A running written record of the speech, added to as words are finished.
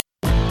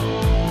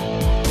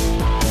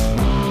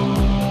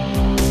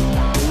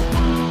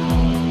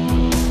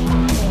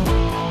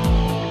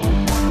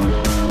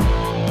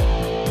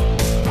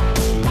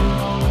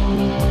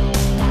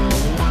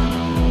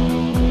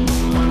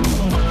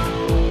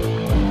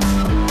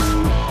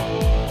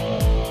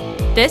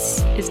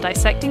This is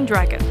Dissecting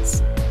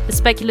Dragons, the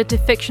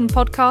speculative fiction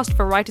podcast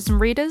for writers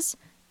and readers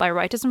by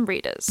writers and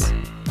readers.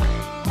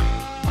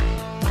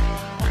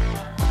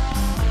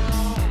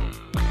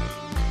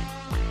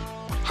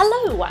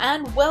 Hello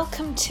and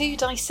welcome to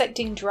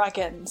Dissecting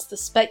Dragons, the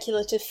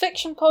speculative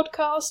fiction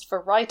podcast for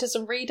writers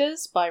and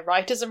readers by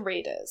writers and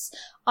readers.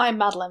 I'm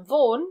Madeline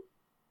Vaughan.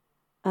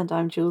 And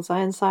I'm Jules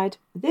Ironside.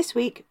 This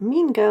week,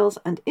 Mean Girls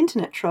and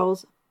Internet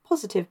Trolls,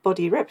 Positive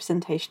Body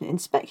Representation in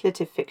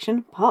Speculative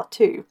Fiction, Part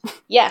 2.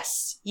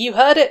 Yes, you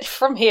heard it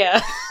from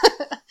here.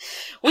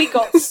 We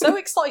got so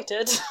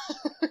excited.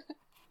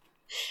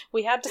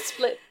 We had to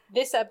split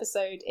this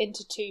episode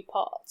into two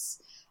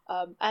parts.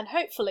 And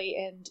hopefully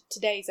in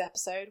today's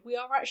episode, we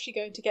are actually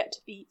going to get to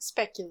the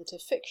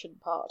speculative fiction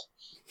part.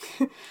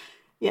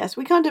 Yes,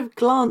 we kind of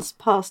glanced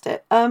past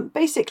it.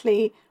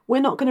 Basically, we're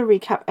not going to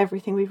recap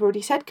everything we've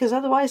already said, because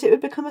otherwise it would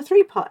become a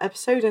 3-part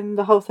episode and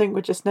the whole thing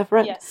would just never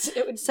end. Yes,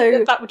 it would,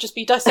 that would just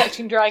be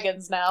Dissecting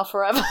Dragons now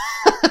forever.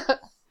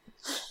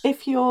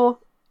 If you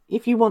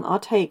want our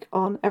take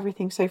on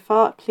everything so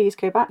far, please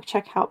go back,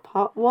 check out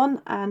part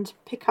 1 and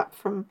pick up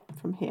from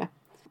here.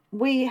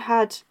 We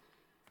had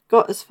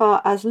got as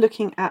far as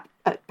looking at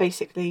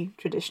basically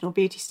traditional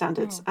beauty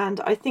standards,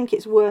 and I think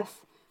it's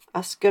worth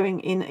us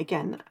going in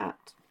again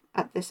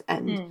at this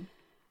end.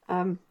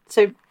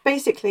 So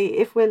basically,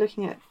 if we're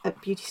looking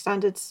at beauty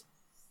standards,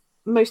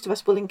 most of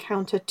us will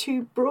encounter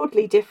two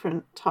broadly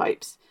different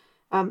types.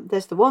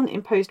 There's the one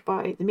imposed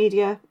by the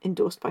media,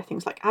 endorsed by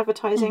things like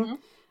advertising,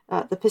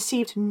 the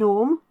perceived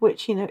norm,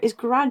 which is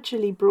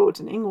gradually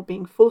broadening or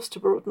being forced to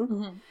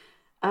broaden.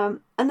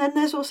 And then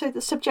there's also the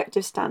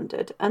subjective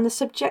standard, and the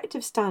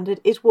subjective standard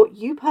is what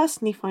you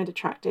personally find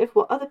attractive,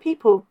 what other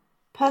people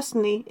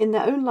personally in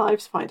their own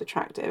lives find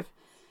attractive.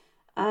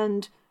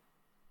 And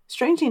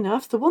strangely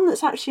enough, the one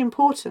that's actually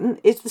important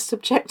is the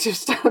subjective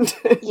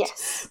standard.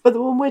 Yes. But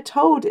the one we're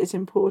told is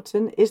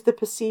important is the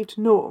perceived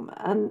norm.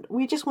 And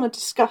we just want to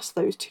discuss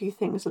those two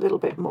things a little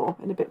bit more,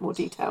 in a bit more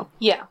detail.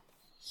 Yeah.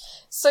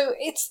 So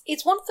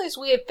it's one of those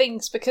weird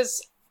things,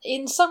 because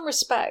in some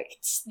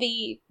respects,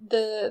 the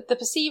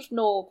perceived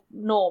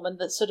norm and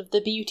the sort of the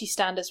beauty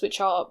standards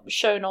which are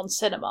shown on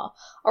cinema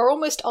are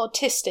almost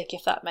artistic,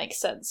 if that makes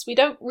sense. We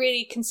don't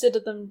really consider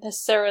them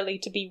necessarily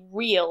to be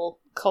real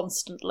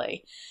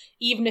constantly,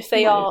 even if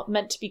they are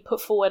meant to be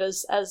put forward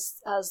as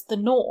the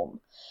norm.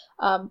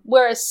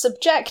 Whereas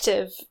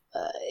subjective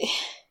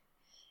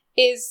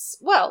is,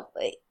 well,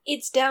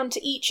 it's down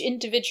to each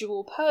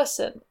individual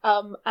person,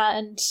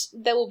 and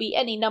there will be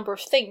any number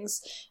of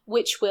things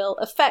which will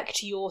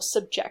affect your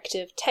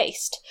subjective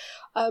taste.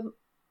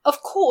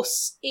 Of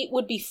course, it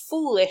would be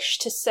foolish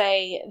to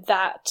say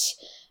that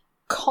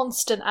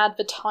constant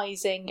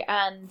advertising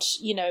and,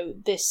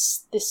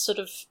 this sort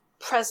of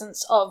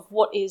presence of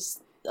what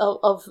is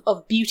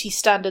of beauty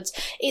standards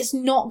is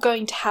not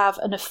going to have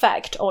an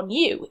effect on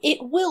you. It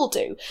will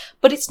do,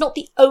 but it's not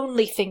the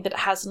only thing that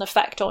has an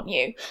effect on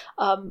you.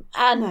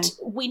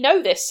 We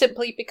know this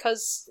simply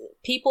because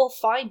people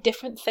find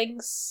different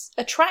things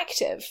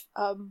attractive.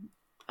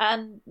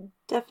 And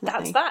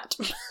definitely. That's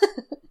that.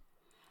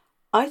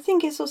 I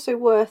think it's also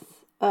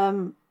worth...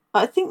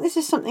 I think this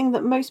is something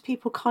that most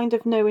people kind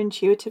of know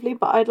intuitively,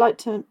 but I'd like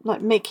to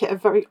make it a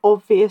very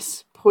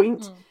obvious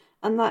point,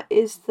 and that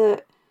is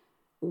that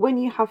when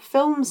you have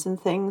films and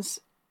things,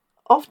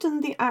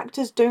 often the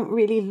actors don't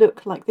really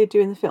look like they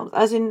do in the films,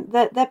 as in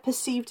they're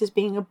perceived as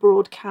being a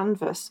broad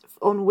canvas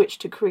on which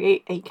to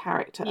create a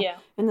character. Yeah.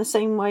 In the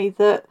same way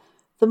that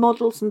the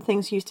models and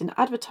things used in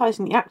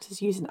advertising, the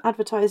actors used in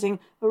advertising,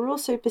 are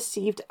also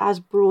perceived as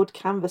broad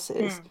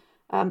canvases.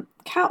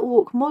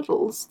 Catwalk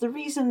models, the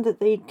reason that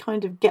they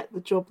kind of get the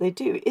job they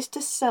do is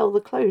to sell the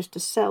clothes, to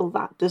sell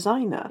that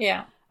designer.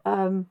 Yeah.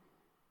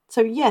 So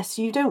yes,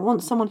 you don't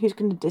want someone who's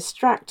going to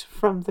distract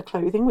from the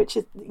clothing, which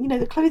is,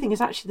 the clothing is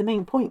actually the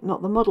main point,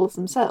 not the models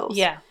themselves.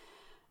 Yeah.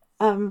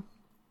 But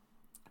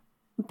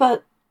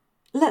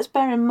let's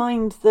bear in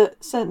mind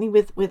that certainly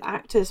with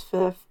actors,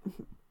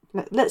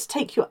 let's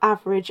take your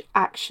average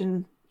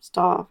action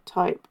star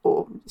type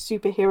or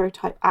superhero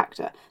type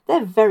actor.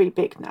 They're very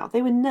big now.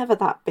 They were never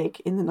that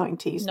big in the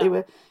 90s. No. They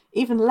were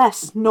even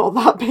less not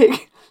that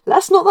big.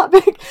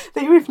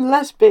 They were even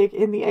less big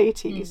in the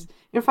 80s.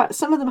 In fact,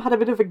 some of them had a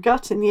bit of a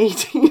gut in the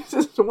 80s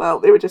as well.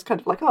 They were just kind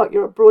of like, oh,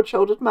 you're a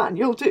broad-shouldered man,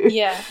 you'll do.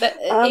 Yeah,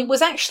 it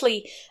was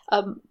actually...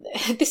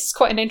 this is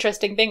quite an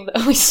interesting thing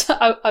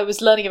that I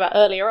was learning about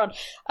earlier on,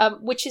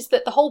 which is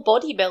that the whole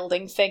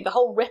bodybuilding thing, the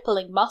whole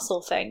rippling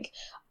muscle thing,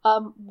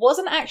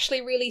 wasn't actually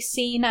really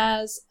seen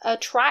as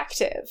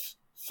attractive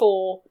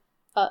for...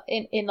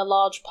 in a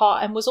large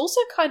part, and was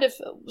also kind of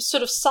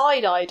sort of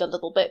side-eyed a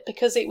little bit,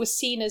 because it was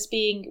seen as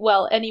being,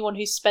 well, any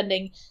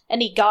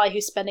guy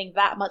who's spending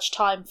that much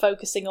time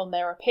focusing on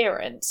their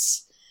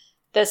appearance,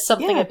 there's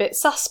something a bit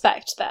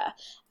suspect there.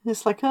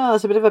 It's like,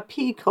 there's a bit of a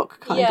peacock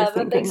kind of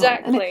thing going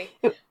exactly.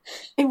 on. And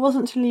it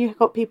wasn't until you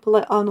got people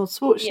like Arnold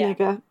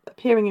Schwarzenegger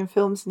appearing in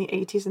films in the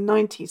 80s and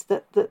 90s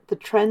that the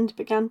trend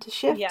began to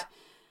shift. Yeah.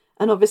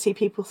 And obviously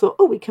people thought,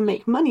 we can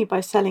make money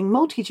by selling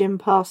multi-gym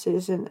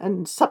passes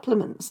and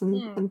supplements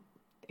and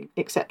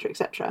etc.,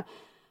 etc.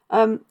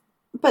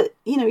 But,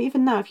 you know,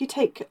 even now, if you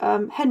take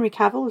Henry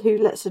Cavill, who,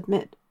 let's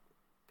admit,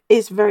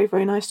 is very,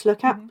 very nice to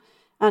look at,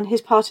 and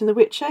his part in The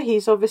Witcher,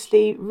 he's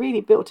obviously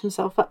really built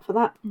himself up for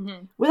that.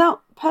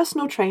 Without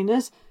personal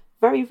trainers,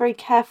 very, very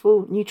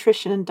careful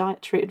nutrition and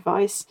dietary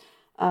advice,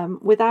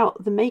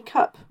 without the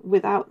makeup,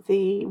 without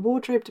the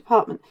wardrobe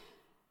department.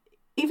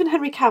 Even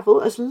Henry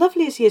Cavill, as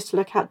lovely as he is to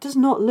look at, does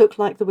not look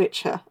like The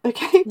Witcher,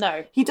 okay?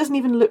 No. He doesn't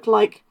even look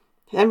like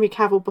Henry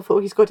Cavill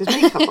before he's got his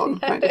makeup on,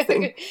 kind of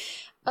thing.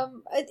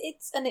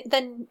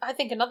 Then I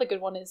think another good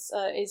one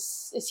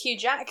is Hugh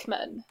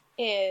Jackman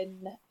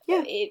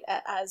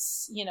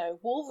as, you know,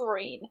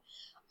 Wolverine.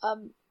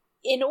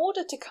 In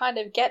order to kind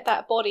of get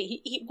that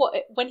body,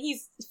 when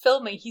he's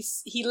filming, he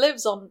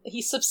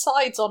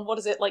subsides on, what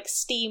is it, like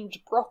steamed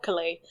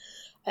broccoli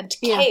and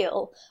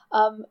kale,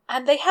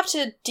 and they have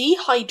to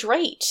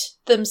dehydrate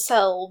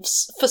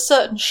themselves for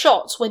certain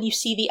shots when you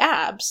see the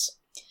abs,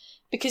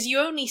 because you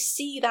only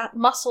see that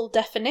muscle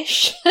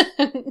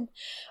definition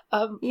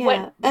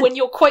when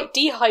you're quite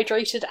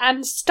dehydrated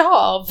and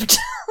starved.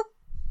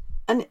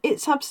 And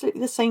it's absolutely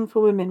the same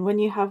for women. When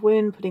you have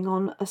women putting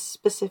on a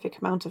specific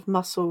amount of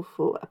muscle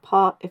for a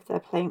part, if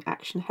they're playing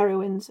action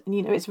heroines, and,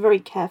 you know, it's very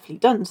carefully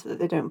done so that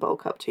they don't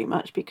bulk up too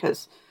much,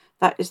 because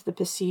that is the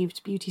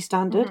perceived beauty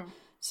standard.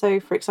 So,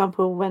 for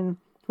example, when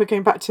we're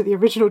going back to the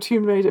original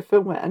Tomb Raider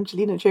film where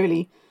Angelina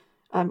Jolie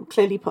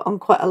clearly put on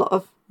quite a lot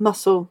of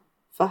muscle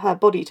for her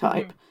body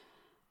type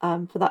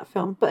for that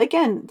film. But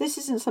again, this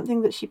isn't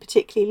something that she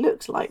particularly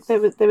looks like.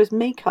 There was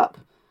makeup.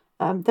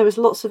 There was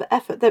lots of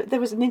effort. There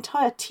was an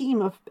entire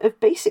team of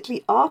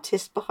basically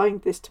artists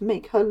behind this to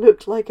make her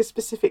look like a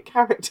specific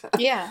character.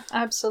 Yeah,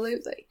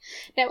 absolutely.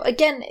 Now,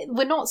 again,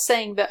 we're not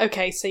saying that,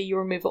 okay, so you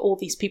remove all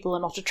these people are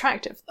not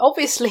attractive.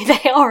 Obviously,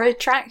 they are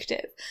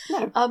attractive.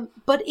 No.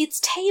 But it's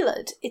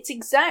tailored. It's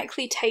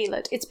exactly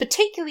tailored. It's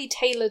particularly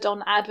tailored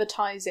on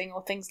advertising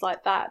or things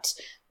like that,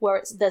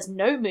 where there's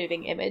no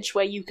moving image,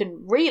 where you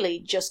can really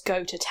just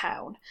go to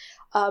town.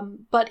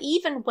 But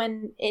even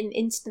when in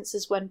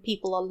instances when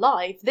people are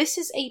live, this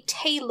is a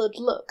tailored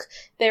look.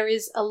 There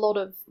is a lot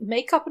of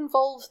makeup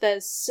involved,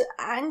 there's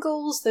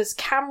angles, there's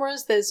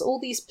cameras, there's all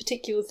these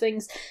particular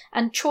things,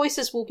 and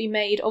choices will be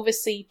made,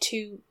 obviously,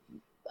 to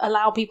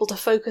allow people to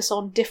focus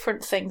on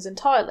different things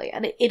entirely.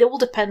 And it all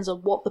depends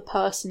on what the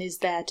person is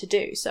there to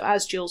do. So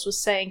as Jules was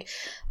saying,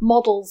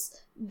 models,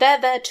 they're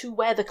there to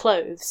wear the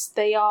clothes.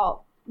 They are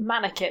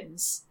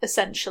mannequins,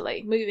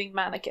 essentially, moving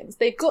mannequins.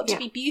 They've got to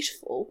be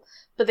beautiful,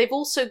 but they've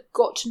also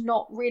got to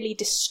not really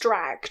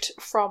distract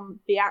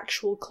from the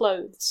actual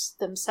clothes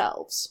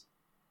themselves.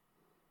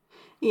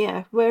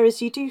 Yeah,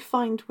 whereas you do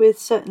find with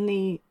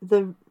certainly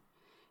the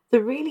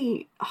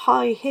really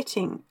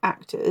high-hitting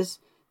actors,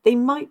 they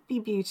might be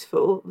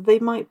beautiful, they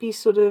might be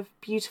sort of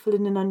beautiful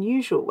in an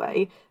unusual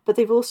way, but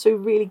they've also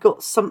really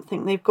got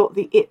something, they've got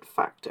the it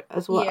factor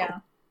as well. Yeah.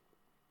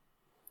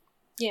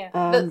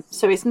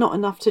 So it's not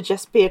enough to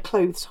just be a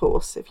clothes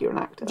horse if you're an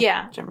actor.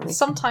 Yeah, generally.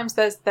 Sometimes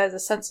there's a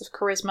sense of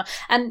charisma,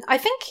 and I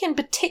think in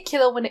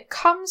particular when it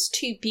comes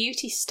to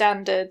beauty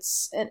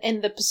standards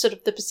in the sort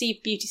of the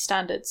perceived beauty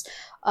standards,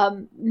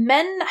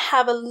 men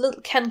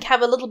can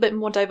have a little bit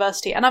more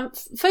diversity, and I'm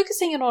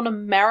focusing in on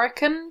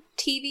American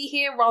TV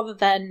here rather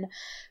than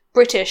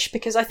British,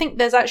 because I think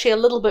there's actually a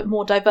little bit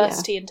more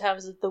diversity in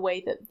terms of the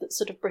way that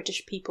sort of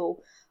British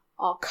people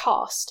are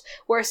cast,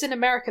 whereas in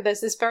America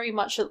there's this very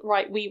much,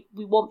 right, we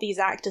want these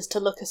actors to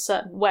look a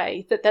certain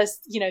way, that there's,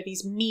 you know,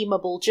 these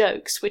memeable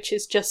jokes, which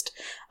is just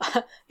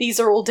these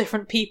are all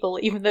different people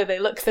even though they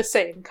look the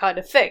same kind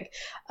of thing.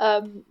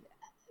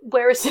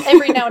 Whereas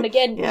every now and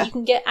again you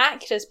can get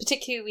actors,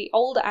 particularly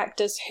older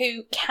actors,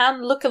 who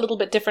can look a little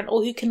bit different,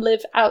 or who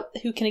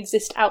can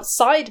exist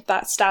outside of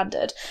that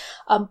standard,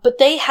 but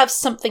they have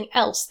something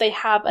else. They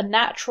have a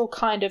natural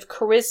kind of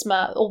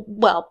charisma, or,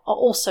 well,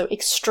 also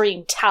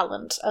extreme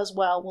talent as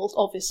well, will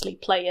obviously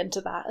play into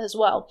that as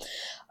well,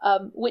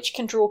 which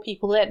can draw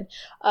people in.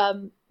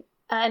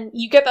 And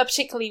you get that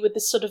particularly with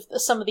this sort of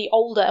some of the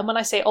older, and when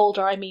I say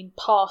older, I mean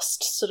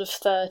past sort of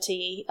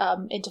 30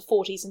 into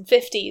 40s and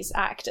 50s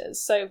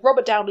actors. So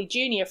Robert Downey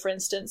Jr., for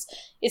instance,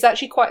 is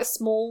actually quite a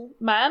small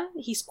man.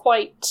 He's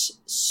quite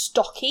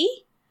stocky,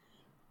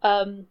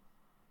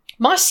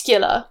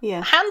 muscular,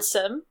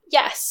 handsome,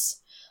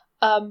 yes,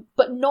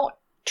 but not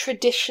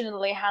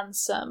traditionally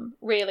handsome,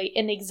 really,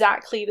 in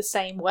exactly the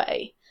same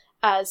way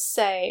as,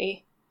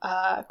 say,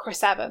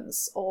 Chris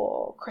Evans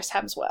or Chris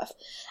Hemsworth.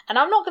 And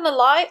I'm not gonna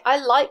lie, I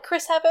like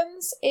Chris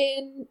Evans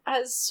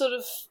as sort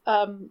of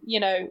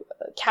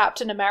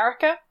Captain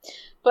America,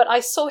 but I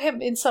saw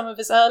him in some of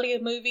his earlier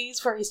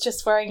movies where he's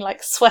just wearing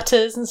like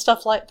sweaters and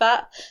stuff like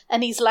that,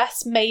 and he's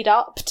less made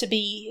up to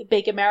be a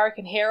big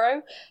American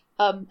hero,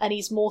 and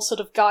he's more sort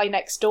of guy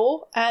next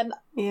door, and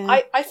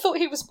I thought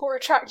he was more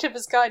attractive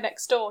as guy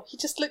next door. He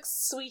just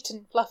looks sweet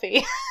and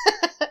fluffy.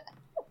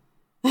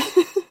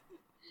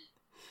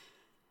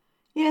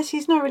 Yes,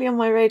 he's not really on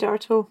my radar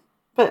at all.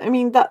 But I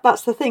mean,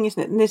 that's the thing,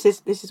 isn't it? And this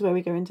is where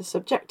we go into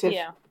subjective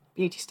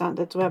beauty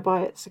standards,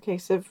 whereby it's a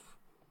case of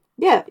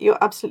yeah,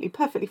 you're absolutely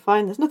perfectly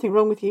fine. There's nothing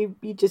wrong with you.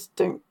 You just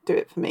don't do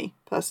it for me,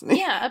 personally.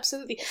 Yeah,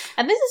 absolutely.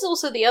 And this is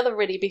also the other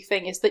really big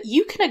thing, is that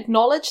you can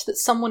acknowledge that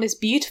someone is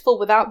beautiful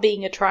without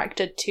being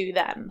attracted to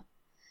them.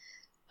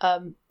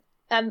 And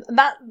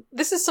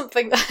this is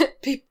something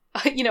that people,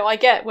 I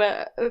get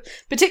where,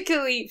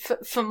 particularly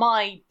for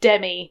my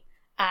demi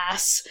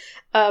ass,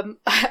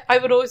 I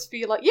would always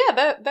be like,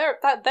 yeah,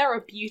 they're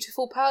a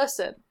beautiful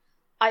person.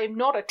 I am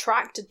not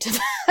attracted to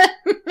them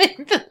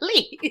in the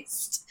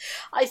least.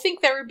 I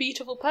think they're a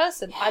beautiful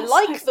person. I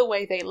like the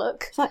way they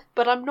look,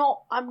 but I'm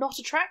not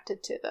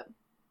attracted to them.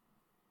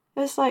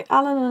 It's like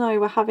Alan and I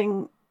were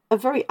having a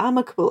very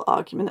amicable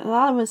argument, and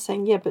Alan was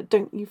saying, yeah, but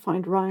don't you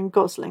find Ryan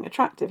Gosling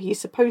attractive?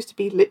 He's supposed to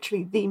be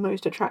literally the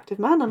most attractive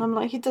man, and I'm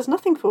like, he does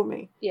nothing for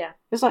me. Yeah.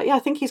 It's like, yeah, I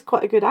think he's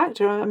quite a good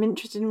actor. I'm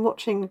interested in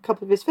watching a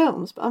couple of his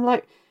films, but I'm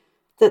like,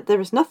 that there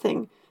is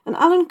nothing. And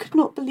Alan could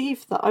not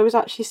believe that I was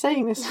actually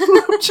saying this.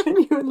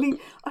 Genuinely,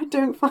 I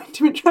don't find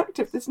him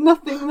attractive. There's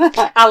nothing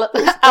there.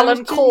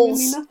 Alan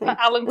calls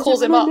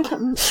him up.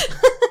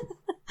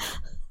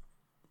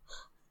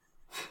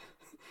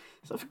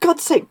 So for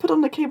God's sake, put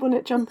on the cable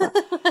knit jumper.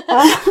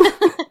 Get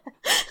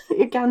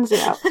your Gansey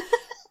out.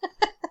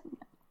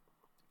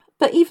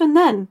 But even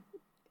then,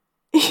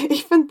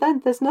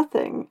 there's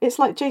nothing. It's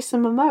like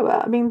Jason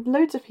Momoa. I mean,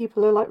 loads of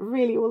people are like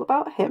really all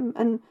about him,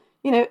 and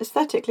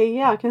aesthetically,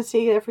 yeah, I can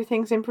see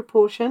everything's in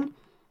proportion,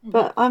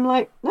 but I'm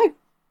like, no,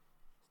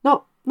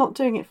 not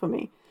doing it for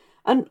me.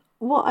 And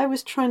what I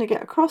was trying to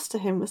get across to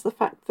him was the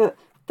fact that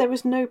there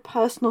was no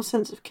personal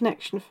sense of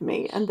connection for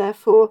me, and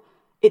therefore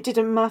it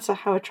didn't matter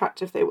how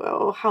attractive they were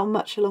or how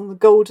much along the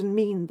golden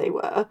mean they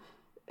were.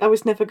 I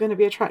was never going to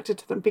be attracted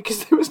to them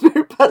because there was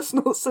no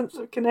personal sense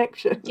of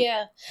connection.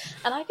 Yeah,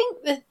 and I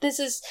think that this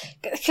is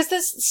because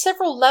there's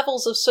several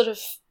levels of sort of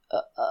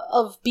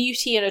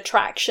beauty and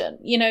attraction.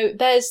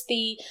 There's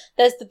the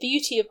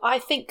beauty of, I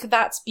think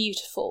that's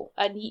beautiful,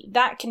 and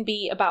that can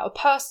be about a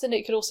person.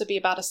 It could also be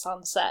about a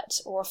sunset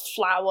or a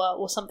flower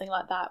or something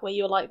like that, where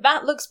you're like,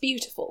 that looks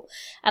beautiful.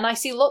 And I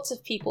see lots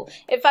of people.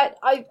 In fact,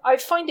 I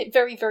find it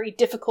very, very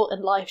difficult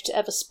in life to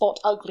ever spot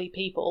ugly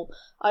people.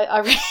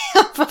 I've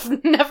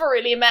never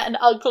really met an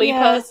ugly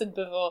person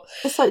before.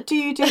 It's like, do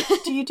you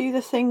do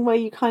the thing where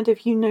you kind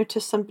of, you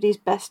notice somebody's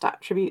best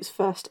attributes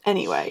first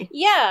anyway?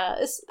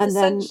 Yeah, and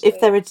then if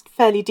they're a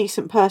fairly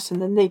decent person,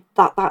 then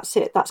that's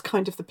it. That's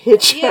kind of the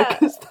picture,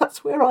 because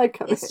that's where I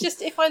come in. It's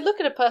just, if I look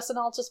at a person,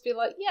 I'll just be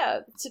like, yeah,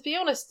 to be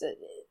honest,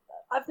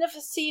 I've never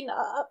seen...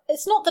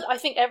 it's not that I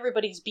think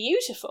everybody's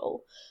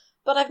beautiful,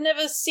 but I've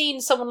never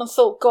seen someone and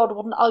thought, God,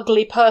 what an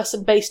ugly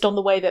person, based on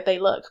the way that they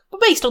look. But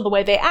based on the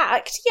way they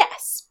act,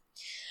 yes.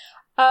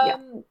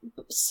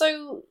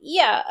 So,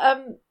 yeah,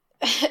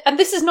 and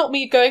this is not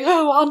me going,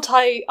 oh, aren't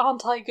I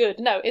good?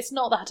 No, it's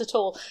not that at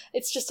all.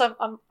 It's just I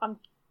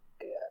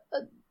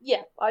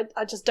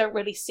just don't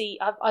really see...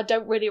 I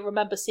don't really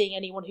remember seeing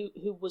anyone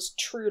who was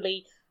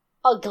truly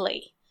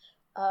ugly.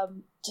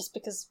 Just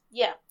because,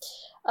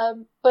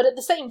 but at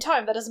the same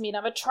time, that doesn't mean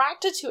I'm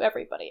attracted to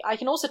everybody. I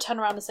can also turn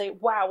around and say,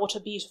 wow, what a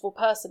beautiful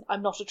person.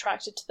 I'm not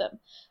attracted to them.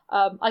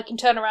 I can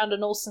turn around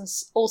and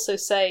also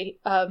say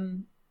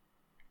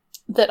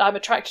that I'm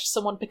attracted to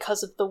someone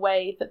because of the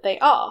way that they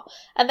are.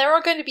 And there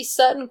are going to be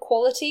certain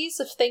qualities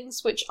of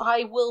things which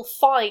I will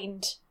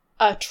find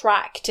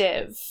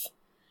attractive.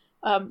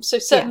 So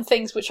certain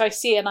things which I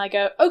see and I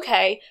go,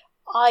 okay,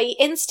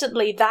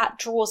 that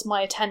draws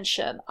my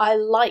attention. I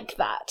like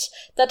that.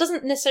 That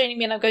doesn't necessarily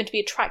mean I'm going to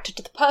be attracted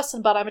to the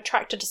person, but I'm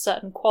attracted to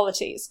certain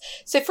qualities.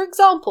 So, for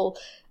example,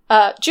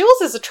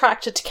 Jules is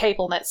attracted to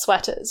cable knit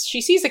sweaters.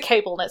 She sees a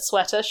cable knit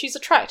sweater, she's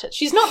attracted.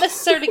 She's not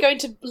necessarily going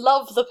to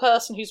love the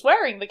person who's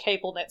wearing the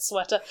cable knit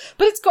sweater,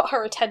 but it's got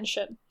her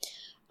attention.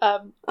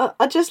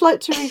 I'd just like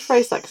to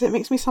rephrase that, because it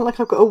makes me sound like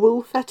I've got a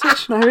wool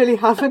fetish, and I really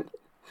haven't.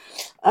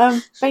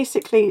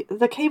 Basically,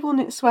 the cable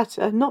knit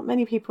sweater, not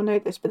many people know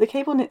this, but the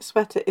cable knit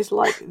sweater is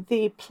like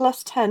the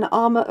 +10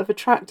 armour of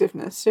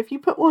attractiveness. So if you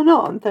put one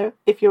on,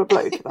 if you're a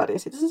bloke, that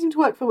is, it doesn't seem to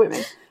work for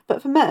women,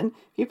 but for men,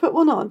 if you put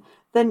one on,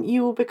 then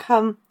you will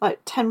become like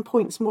 10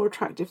 points more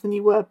attractive than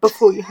you were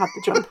before you had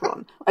the jumper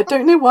on. I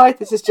don't know why,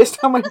 this is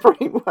just how my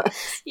brain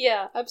works.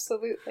 Yeah,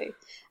 absolutely.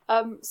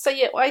 So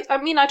yeah,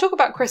 I talk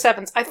about Chris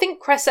Evans. I think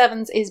Chris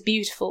Evans is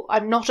beautiful.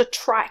 I'm not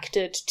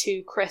attracted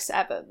to Chris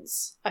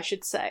Evans, I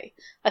should say.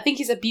 I think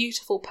he's a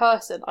beautiful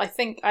person. I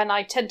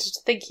tended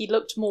to think he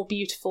looked more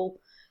beautiful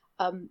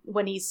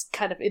when he's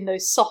kind of in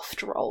those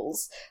soft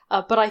roles.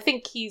 But I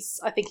think he's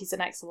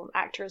an excellent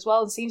actor as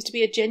well, and seems to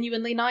be a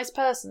genuinely nice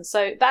person.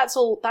 So that's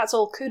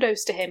all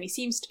kudos to him. He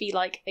seems to be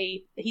like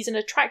he's an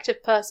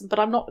attractive person, but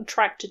I'm not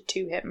attracted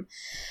to him.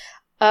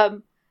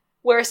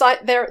 Whereas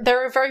there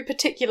are very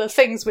particular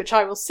things which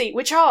I will see,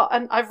 which are,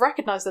 and I've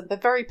recognised them, they're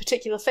very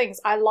particular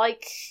things. I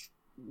like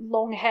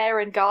long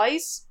hair in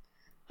guys.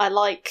 I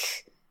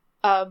like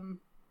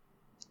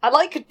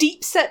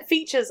deep set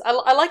features.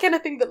 I like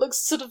anything that looks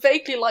sort of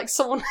vaguely like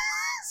someone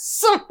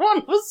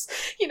was,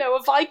 a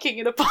Viking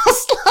in a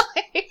past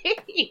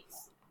life.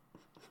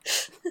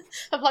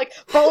 I'm like,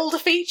 bold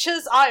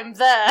features, I'm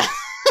there.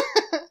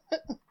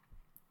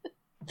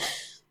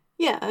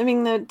 Yeah, I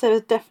mean, there are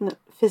definite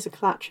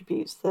physical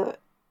attributes that,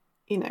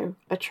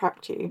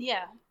 attract you.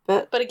 Yeah.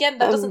 But again,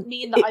 that doesn't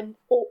mean that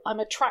I'm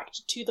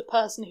attracted to the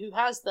person who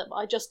has them.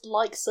 I just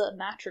like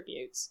certain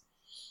attributes.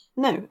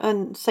 No,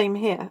 and same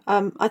here.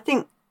 I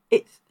think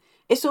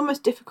it's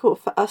almost difficult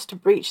for us to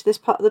breach this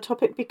part of the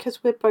topic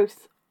because we're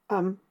both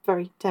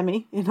very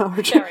demi in our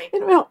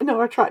in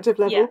our attractive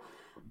level.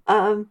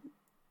 Yeah.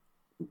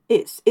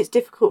 It's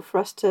difficult for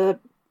us to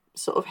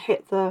sort of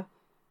hit the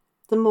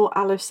more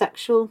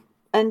allosexual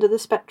end of the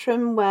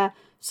spectrum, where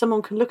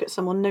someone can look at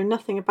someone, know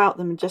nothing about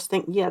them, and just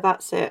think, yeah,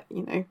 that's it.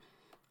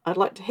 I'd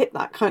like to hit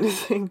that kind of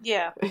thing.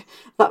 Yeah.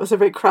 That was a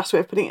very crass way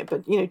of putting it,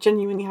 but,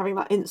 genuinely having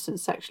that instant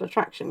sexual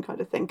attraction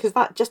kind of thing, because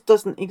that just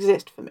doesn't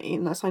exist for me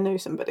unless I know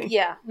somebody.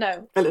 Yeah,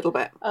 no. A little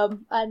bit.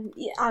 And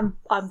yeah,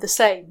 I'm the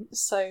same,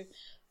 so...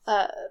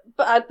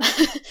 but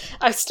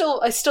I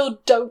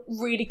still don't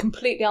really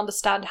completely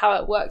understand how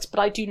it works, but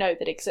I do know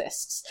that it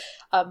exists.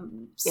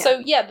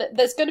 So yeah,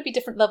 there's going to be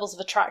different levels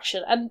of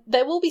attraction, and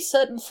there will be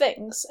certain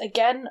things,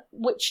 again,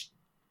 which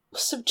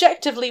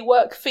subjectively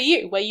work for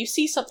you, where you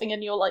see something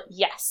and you're like,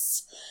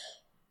 yes,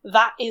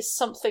 that is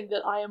something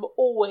that I am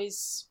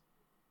always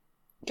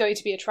going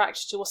to be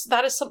attracted to, or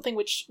that is something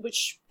which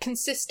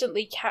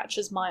consistently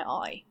catches my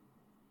eye.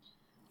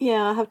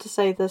 Yeah, I have to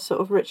say the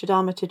sort of Richard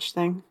Armitage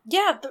thing.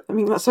 Yeah. I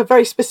mean, that's a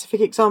very specific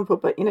example,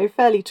 but,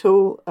 fairly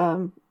tall,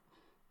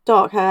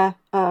 dark hair,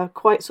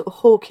 quite sort of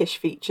hawkish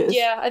features.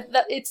 Yeah,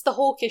 it's the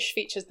hawkish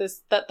features.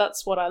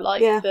 That's what I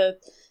like. Yeah.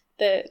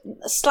 The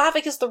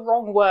Slavic is the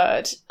wrong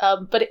word,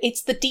 but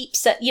it's the deep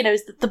set,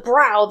 it's the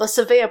brow, the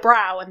severe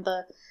brow, and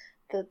the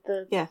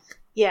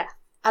yeah.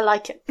 I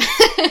like it.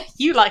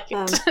 You like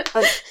it.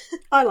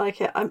 I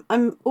like it.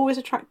 I'm always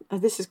attracted.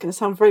 This is going to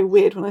sound very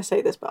weird when I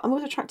say this, but I'm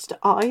always attracted to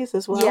eyes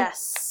as well.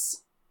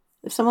 Yes.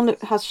 If someone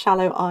has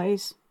shallow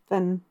eyes,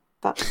 then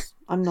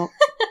I'm not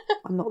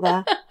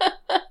there.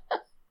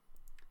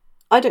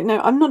 I don't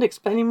know. I'm not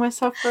explaining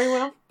myself very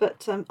well,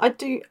 but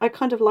I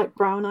kind of like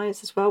brown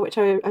eyes as well, which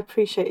I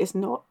appreciate is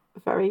not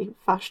very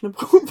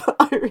fashionable, but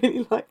I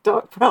really like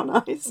dark brown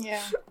eyes.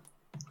 Yeah.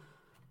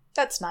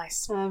 That's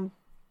nice.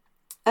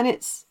 And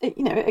it's,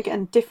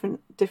 again, different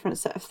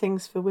set of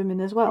things for women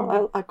as well.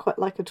 Mm. I quite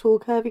like a tall,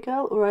 curvy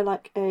girl, or I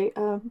like a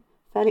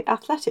fairly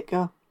athletic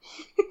girl.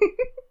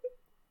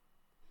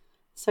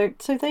 So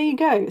there you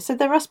go. So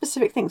there are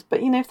specific things,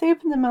 but if they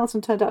opened their mouths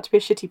and turned out to be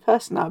a shitty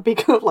person, I'd be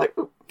kind of like,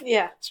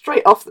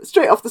 straight off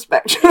the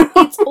spectrum.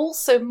 It's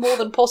also more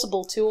than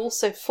possible to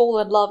also fall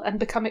in love and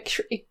become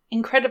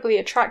incredibly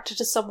attracted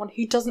to someone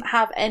who doesn't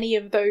have any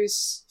of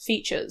those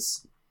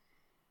features.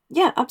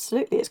 Yeah,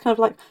 absolutely. It's kind of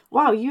like,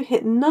 wow, you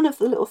hit none of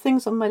the little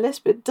things on my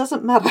list, but it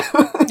doesn't matter.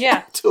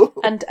 Yeah, at all.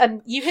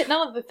 And you hit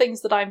none of the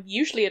things that I'm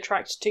usually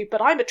attracted to,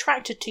 but I'm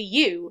attracted to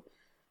you.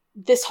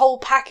 This whole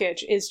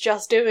package is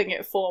just doing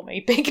it for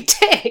me. Big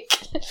tick.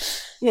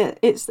 Yeah,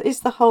 it's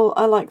the whole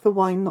I like the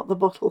wine, not the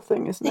bottle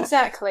thing, isn't it?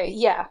 Exactly.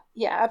 Yeah,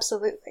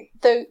 absolutely.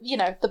 Though,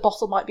 the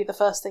bottle might be the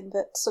first thing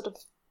that sort of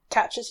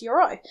catches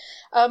your eye.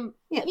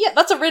 Yeah,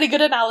 that's a really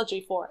good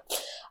analogy for it.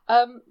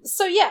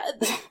 So yeah.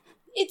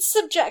 It's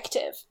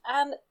subjective,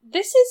 and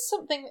this is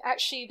something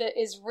actually that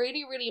is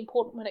really, really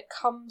important when it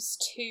comes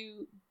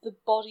to the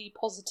body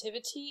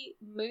positivity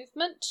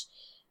movement,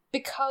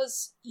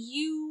 because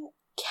you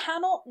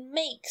cannot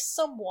make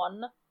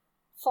someone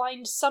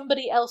find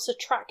somebody else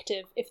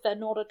attractive if they're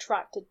not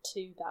attracted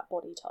to that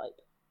body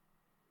type.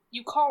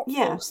 You can't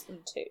force them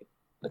to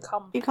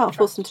become You can't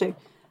force them to.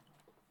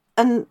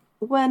 And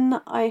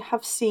when I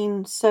have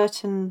seen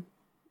certain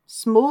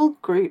small,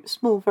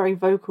 very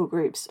vocal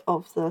groups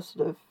of the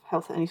sort of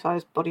health at any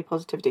size body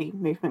positivity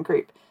movement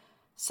group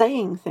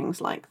saying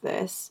things like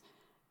this,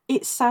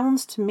 it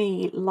sounds to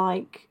me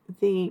like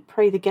the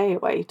pray the gay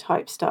away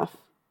type stuff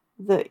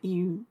that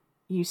you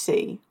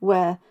see,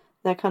 where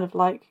they're kind of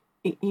like,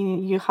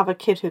 you have a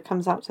kid who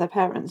comes out to their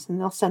parents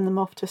and they'll send them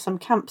off to some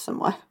camp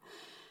somewhere,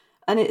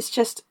 and it's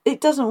just,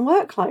 it doesn't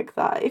work like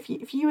that. If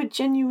you are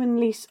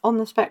genuinely on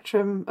the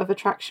spectrum of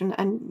attraction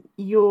and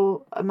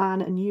you're a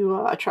man and you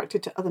are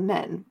attracted to other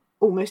men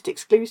almost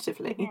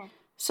exclusively, mm-hmm.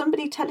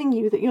 Somebody telling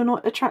you that you're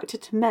not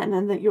attracted to men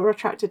and that you're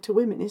attracted to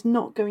women is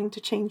not going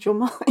to change your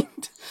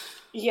mind.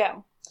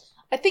 Yeah.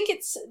 I think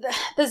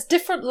there's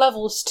different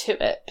levels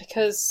to it,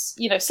 because,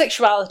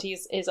 sexuality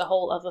is a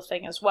whole other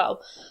thing as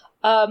well.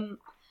 But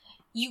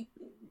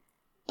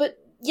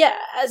yeah,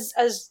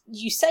 as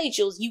you say,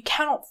 Jules, you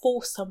cannot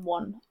force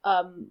someone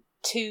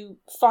to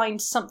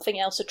find something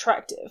else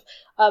attractive.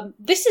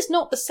 This is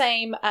not the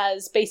same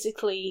as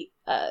basically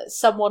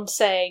someone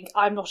saying,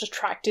 I'm not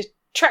attracted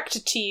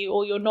to you,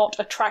 or you're not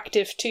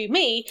attractive to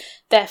me,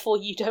 therefore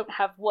you don't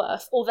have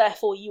worth, or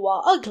therefore you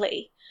are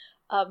ugly.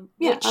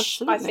 Which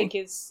absolutely. I think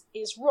is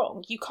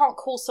wrong. You can't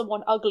call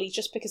someone ugly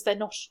just because they're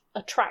not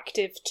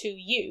attractive to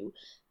you.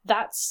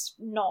 That's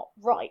not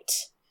right.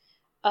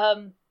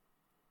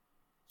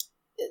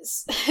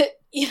 It's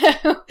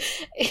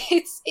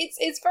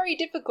it's very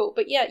difficult,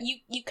 but yeah,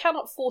 you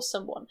cannot force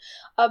someone.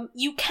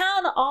 You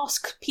can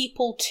ask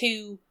people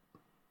to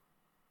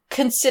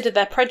consider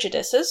their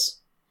prejudices.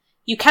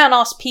 You can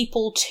ask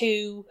people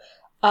to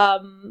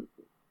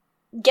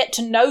get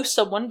to know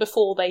someone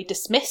before they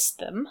dismiss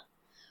them.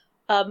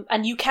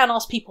 And you can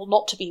ask people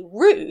not to be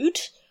rude.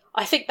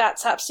 I think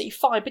that's absolutely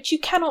fine. But you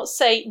cannot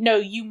say, no,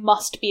 you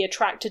must be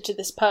attracted to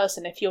this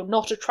person. If you're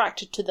not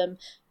attracted to them,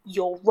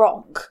 you're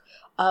wrong.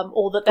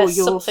 Or that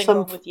there's something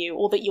wrong with you,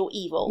 or that you're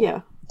evil.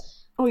 Yeah.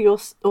 Or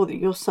that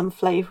you're some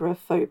flavour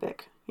of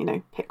phobic.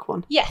 Pick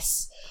one.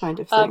 Yes. Kind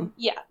of thing.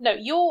 Yeah. No,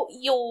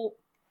 you're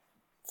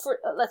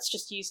let's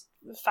just use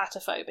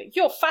fatophobic.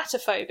 You're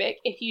fatophobic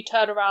if you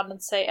turn around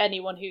and say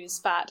anyone who's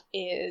fat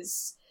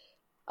is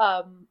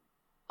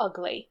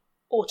ugly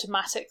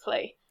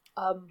automatically.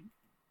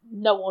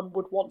 No one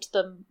would want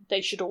them.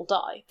 They should all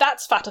die.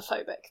 That's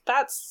fatophobic.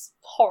 That's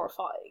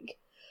horrifying.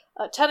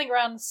 Turning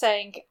around and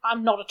saying,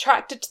 I'm not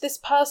attracted to this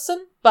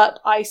person, but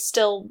I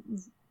still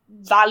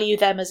value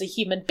them as a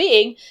human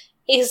being,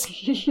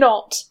 is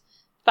not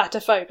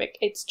fatophobic.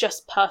 It's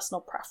just personal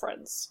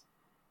preference.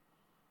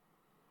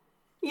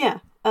 Yeah,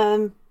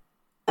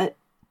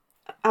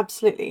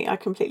 absolutely. I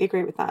completely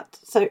agree with that.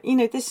 So,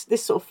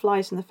 this sort of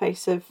flies in the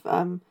face of,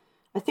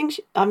 I think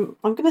I'm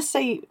going to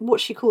say what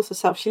she calls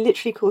herself. She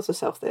literally calls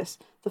herself this,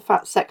 the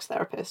fat sex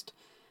therapist.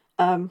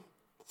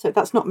 So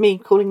that's not me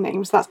calling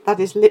names. That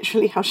is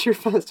literally how she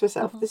refers to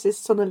herself. This is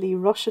Sonali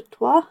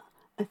Rochetois,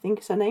 I think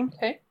is her name.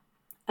 Okay.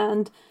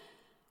 And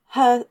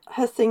her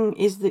thing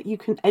is that you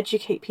can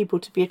educate people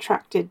to be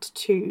attracted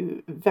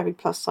to very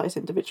plus size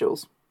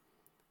individuals.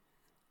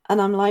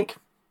 And I'm like,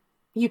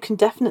 you can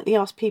definitely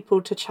ask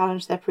people to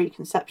challenge their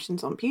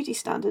preconceptions on beauty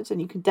standards,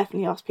 and you can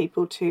definitely ask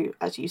people to,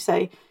 as you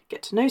say,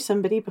 get to know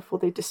somebody before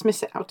they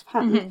dismiss it out of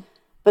hand. Mm-hmm.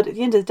 But at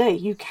the end of the day,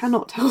 you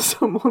cannot tell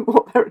someone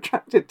what they're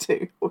attracted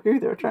to or who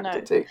they're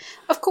attracted to.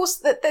 Of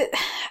course,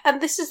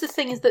 and this is the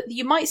thing, is that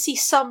you might see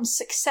some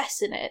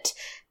success in it,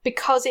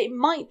 because it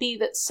might be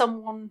that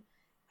someone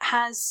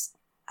has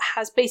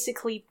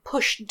basically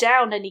pushed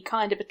down any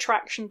kind of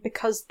attraction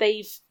because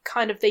they've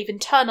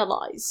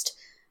internalized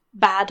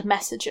bad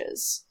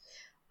messages.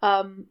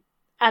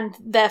 And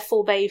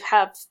therefore they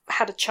have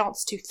had a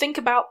chance to think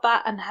about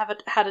that and have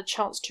had a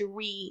chance to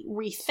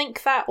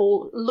rethink that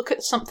or look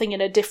at something in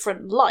a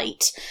different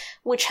light,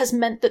 which has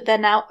meant that they're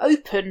now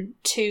open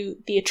to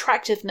the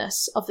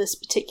attractiveness of this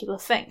particular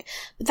thing.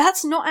 But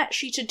that's not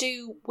actually to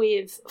do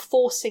with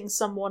forcing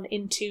someone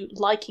into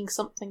liking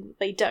something that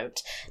they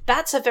don't.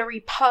 That's a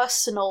very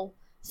personal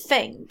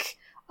thing.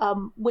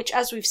 Which,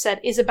 as we've said,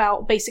 is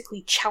about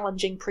basically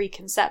challenging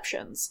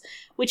preconceptions,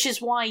 which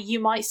is why you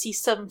might see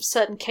some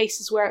certain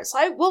cases where it's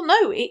like, well,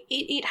 no,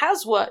 it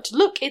has worked.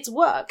 Look, it's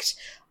worked.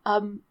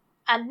 And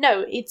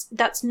no,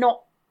 that's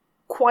not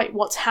quite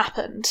what's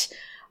happened.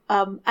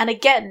 And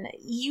again,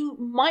 you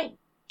might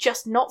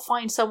just not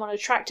find someone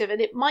attractive,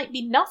 and it might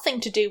be nothing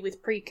to do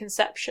with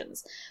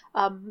preconceptions.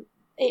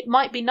 It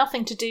might be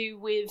nothing to do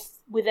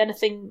with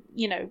anything,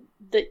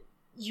 that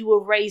you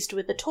were raised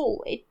with at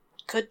all. It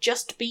could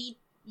just be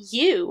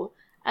you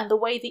and the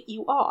way that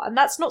you are, and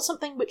that's not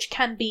something which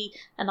can be,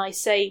 and I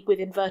say with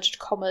inverted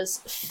commas,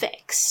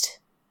 fixed.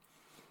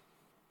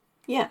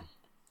 Yeah,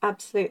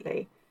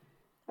 absolutely.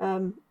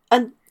 And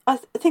I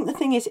think the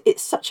thing is,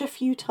 it's such a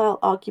futile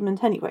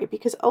argument anyway,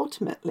 because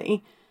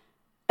ultimately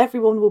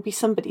everyone will be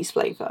somebody's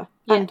flavour.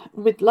 Yeah. And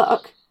with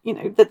luck,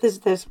 that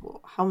there's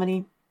how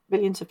many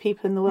billions of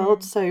people in the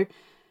world, so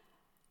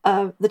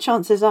the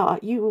chances are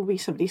you will be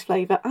somebody's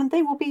flavour and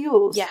they will be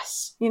yours.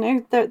 Yes.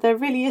 There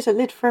really is a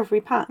lid for every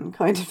pan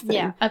kind of thing.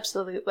 Yeah,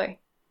 absolutely.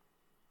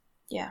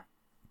 Yeah.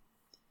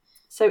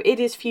 So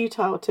it is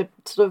futile to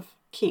sort of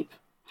keep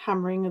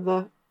hammering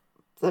the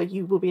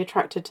you will be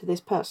attracted to this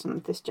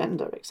person, this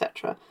gender,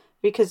 etc.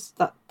 because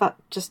that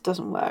just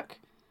doesn't work.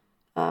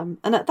 And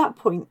at that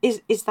point,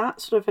 is that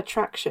sort of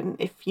attraction,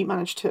 if you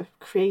manage to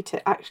create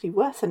it, actually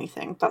worth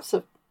anything? That's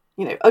a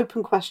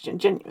open question,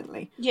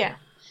 genuinely. Yeah.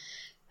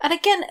 And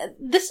again,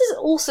 this is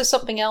also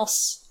something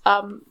else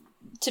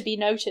to be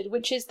noted,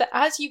 which is that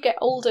as you get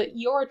older,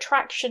 your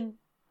attraction,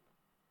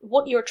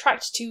 what you're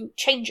attracted to,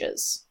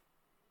 changes.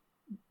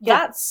 Yeah.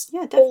 That's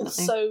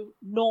also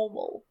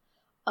normal.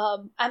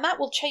 And that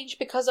will change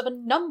because of a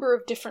number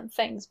of different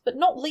things, but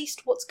not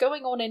least what's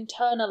going on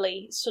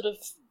internally, sort of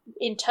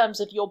in terms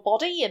of your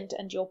body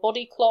and your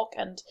body clock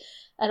and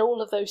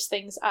all of those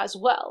things as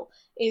well,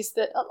 is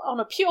that on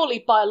a purely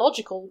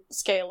biological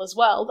scale as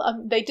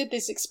well, they did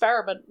this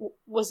experiment,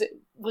 was it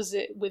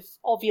with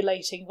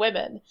ovulating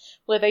women,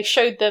 where they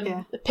showed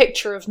them a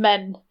picture of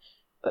men,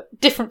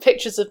 different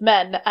pictures of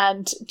men,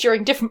 and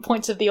during different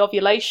points of the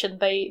ovulation,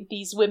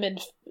 these women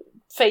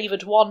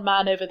favoured one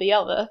man over the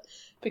other,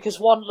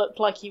 because one looked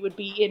like he would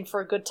be in for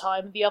a good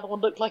time, and the other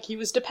one looked like he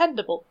was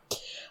dependable.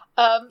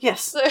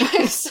 Yes. So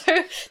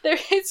there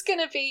is going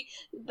to be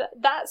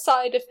that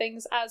side of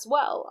things as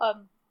well.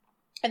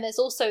 And there's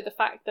also the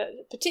fact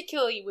that,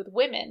 particularly with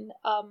women,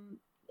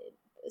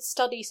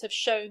 studies have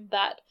shown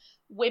that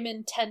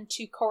women tend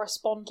to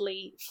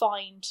correspondingly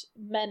find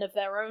men of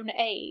their own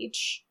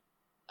age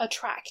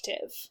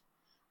attractive.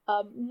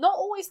 Not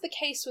always the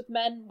case with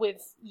men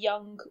with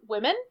young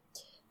women,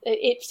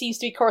 it seems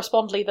to be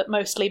correspondingly that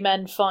mostly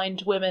men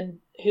find women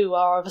who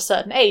are of a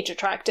certain age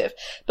attractive.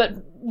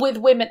 But with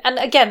women, and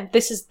again,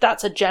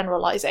 that's a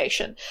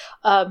generalization,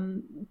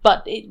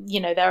 but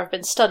there have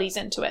been studies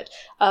into it.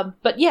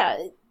 But yeah,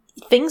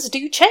 things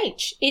do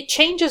change. It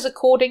changes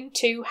according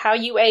to how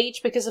you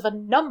age because of a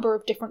number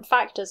of different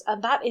factors,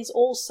 and that is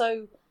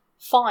also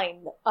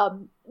fine.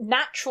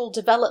 Natural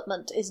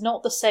development is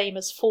not the same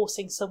as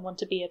forcing someone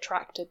to be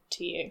attracted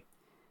to you.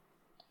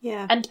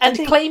 Yeah. And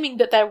claiming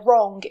that they're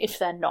wrong if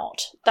they're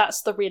not.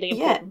 That's the really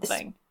important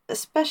thing.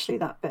 Especially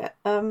that bit.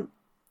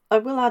 I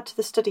will add to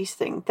the studies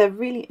thing. They're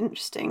really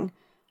interesting.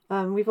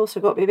 We've also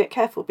got to be a bit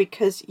careful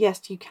because,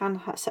 yes, you can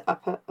set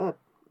up a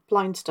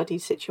blind study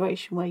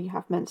situation where you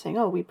have men saying,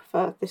 oh, we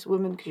prefer this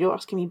woman because you're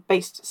asking me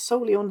based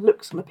solely on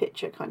looks on the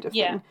picture kind of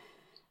thing.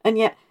 And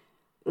yet,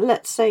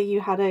 let's say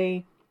you had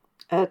a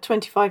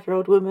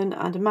 25-year-old woman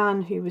and a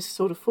man who was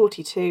sort of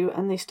 42,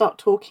 and they start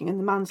talking and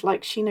the man's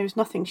like, she knows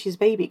nothing, she's a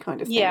baby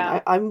kind of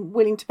thing. I'm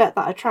willing to bet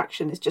that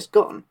attraction is just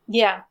gone.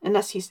 Yeah.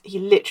 Unless he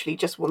literally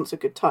just wants a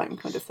good time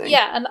kind of thing.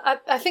 Yeah, and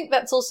I think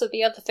that's also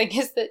the other thing,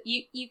 is that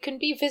you can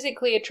be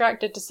physically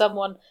attracted to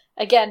someone.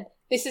 Again,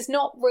 this is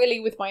not really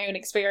with my own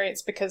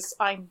experience because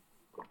I'm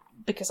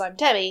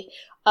Demi,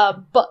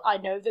 but I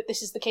know that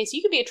this is the case.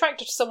 You can be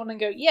attracted to someone and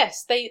go,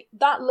 yes,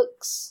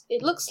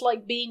 it looks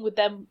like being with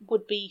them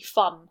would be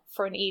fun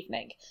for an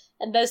evening.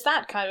 And there's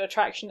that kind of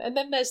attraction. And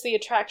then there's the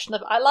attraction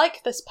of, I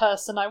like this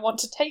person, I want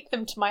to take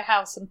them to my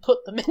house and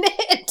put them in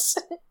it.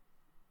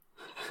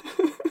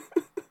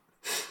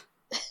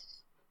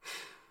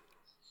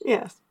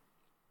 Yes.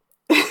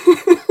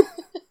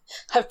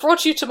 I've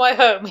brought you to my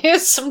home.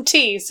 Here's some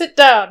tea. Sit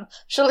down.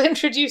 Shall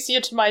introduce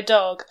you to my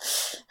dog.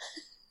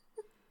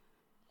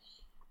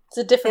 It's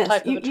a different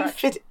type of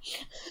attraction.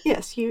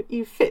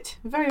 You fit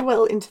very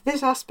well into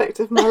this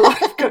aspect of my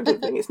life kind of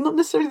thing. It's not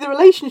necessarily the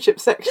relationship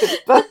section,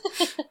 but...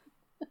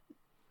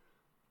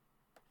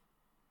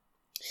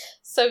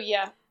 So,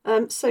 yeah.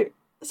 So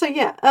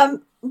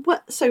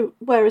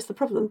where is the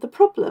problem? The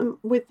problem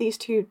with these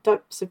two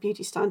types of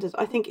beauty standards,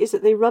 I think, is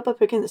that they rub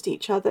up against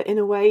each other in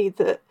a way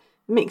that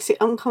makes it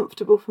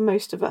uncomfortable for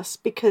most of us,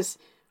 because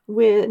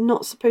we're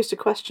not supposed to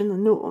question the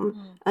norm,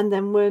 and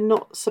then we're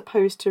not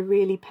supposed to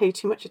really pay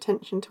too much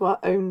attention to our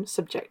own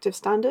subjective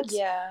standards.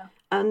 Yeah.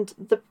 And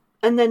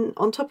then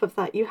on top of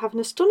that, you have an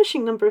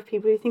astonishing number of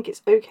people who think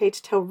it's okay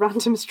to tell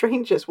random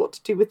strangers what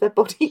to do with their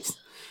bodies.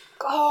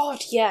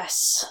 God,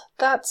 yes.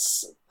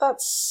 That's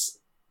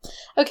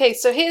okay.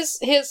 So here's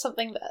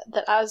something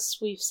that, as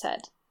we've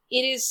said,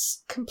 it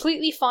is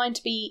completely fine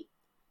to be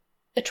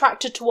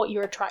attracted to what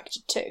you're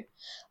attracted to.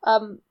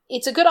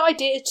 It's a good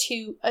idea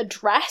to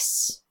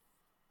address,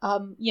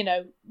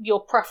 your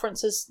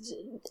preferences,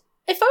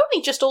 if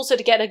only just also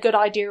to get a good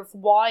idea of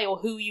why or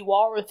who you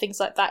are or things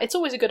like that. It's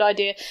always a good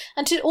idea.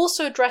 And to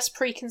also address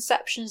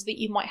preconceptions that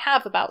you might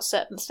have about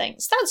certain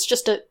things. That's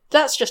just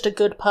a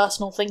good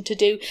personal thing to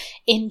do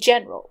in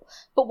general.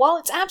 But while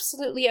it's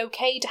absolutely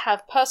okay to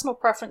have personal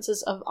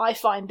preferences of, I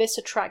find this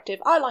attractive,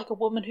 I like a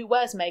woman who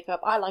wears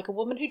makeup, I like a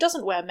woman who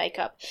doesn't wear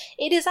makeup,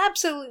 it is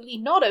absolutely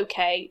not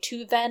okay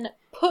to then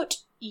put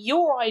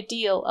your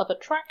ideal of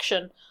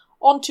attraction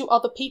onto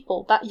other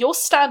people, that your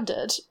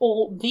standard,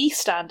 or the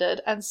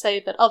standard, and say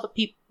that other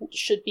people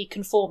should be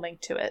conforming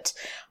to it.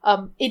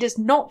 It is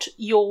not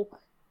your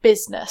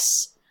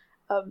business.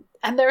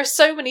 And there are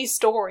so many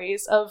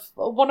stories of,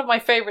 one of my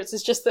favourites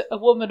is just that a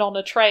woman on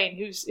a train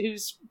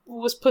who's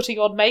was putting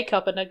on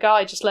makeup, and a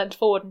guy just leant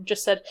forward and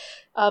just said,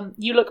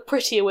 you look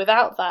prettier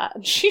without that.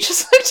 And she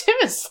just looked at him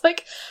and was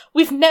like,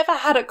 we've never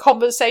had a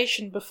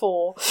conversation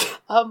before.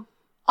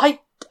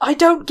 I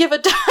don't give a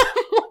damn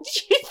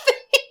what you think.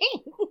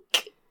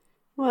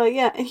 Well,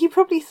 yeah, and he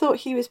probably thought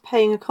he was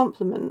paying a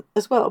compliment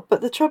as well, but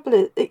the trouble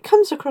is, it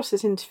comes across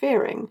as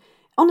interfering.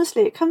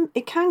 Honestly, it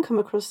can come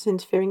across as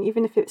interfering,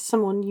 even if it's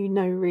someone you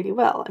know really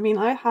well. I mean,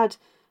 I had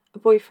a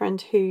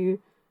boyfriend who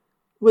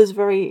was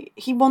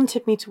he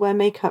wanted me to wear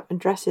makeup and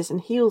dresses and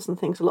heels and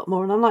things a lot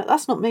more, and I'm like,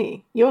 that's not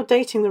me. You're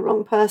dating the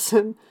wrong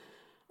person.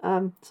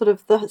 So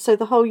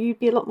the whole, you'd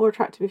be a lot more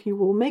attractive if you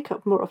wore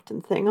makeup more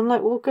often thing. I'm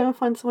like, well, go and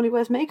find someone who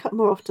wears makeup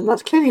more often.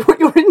 That's clearly what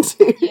you're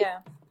into.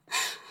 Yeah.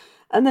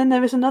 And then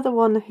there was another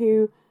one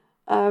who,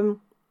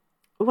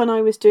 when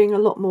I was doing a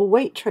lot more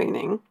weight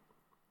training,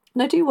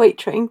 and I do weight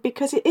train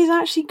because it is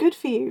actually good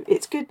for you.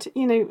 It's good,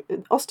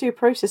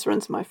 osteoporosis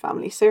runs in my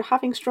family. So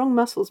having strong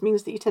muscles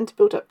means that you tend to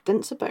build up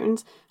denser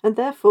bones, and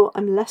therefore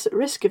I'm less at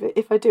risk of it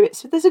if I do it.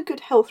 So there's a good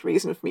health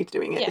reason for me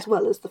doing it, as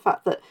well as the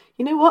fact that,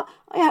 you know what,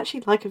 I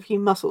actually like a few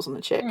muscles on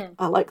a chick.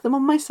 I like them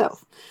on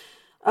myself.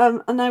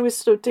 And I was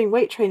sort of doing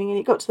weight training, and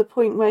it got to the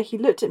point where he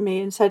looked at me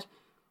and said,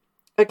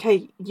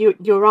 okay,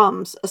 your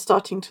arms are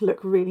starting to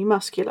look really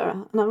muscular.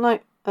 And I'm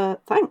like,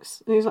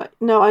 thanks. And he's like,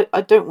 no,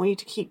 I don't want you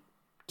to keep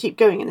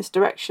going in this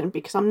direction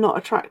because I'm not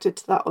attracted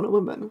to that on a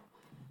woman.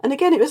 And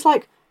again, it was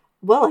like,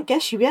 well, I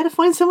guess you better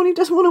find someone who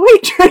doesn't want to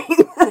weight train.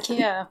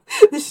 Yeah.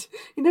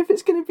 If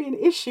it's going to be an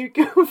issue,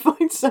 go and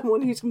find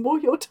someone who's more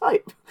your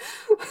type.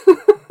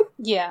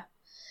 Yeah.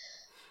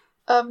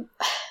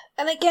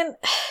 And again,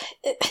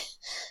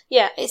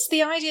 it's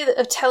the idea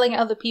of telling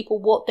other people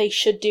what they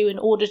should do in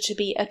order to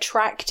be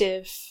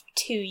attractive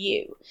to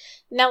you.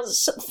 Now,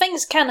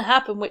 things can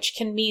happen which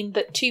can mean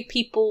that two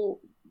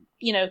people,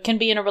 can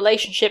be in a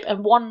relationship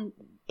and one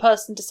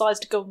person decides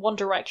to go in one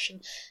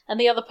direction and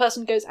the other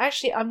person goes,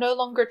 actually, I'm no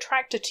longer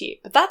attracted to you.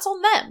 But that's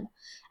on them.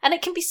 And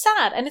it can be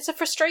sad, and it's a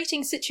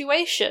frustrating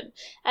situation.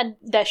 And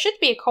there should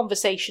be a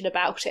conversation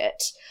about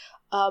it.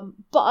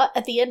 But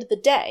at the end of the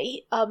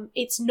day,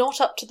 it's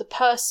not up to the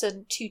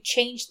person to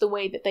change the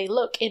way that they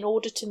look in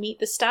order to meet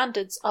the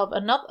standards of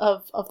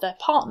their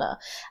partner,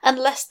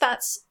 unless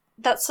that's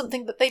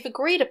something that they've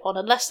agreed upon,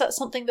 unless that's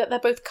something that they're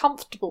both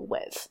comfortable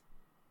with.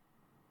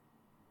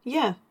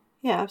 Yeah,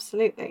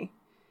 absolutely.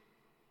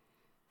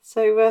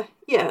 So,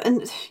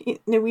 and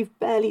we've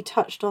barely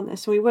touched on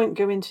this, and we won't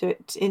go into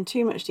it in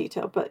too much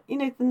detail, but,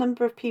 the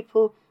number of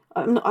people,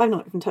 I've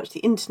not even touched the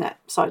internet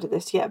side of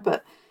this yet,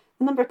 but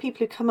the number of people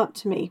who come up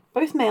to me,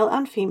 both male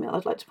and female,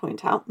 I'd like to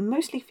point out,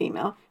 mostly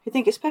female, who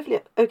think it's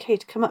perfectly okay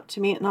to come up to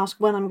me and ask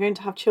when I'm going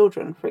to have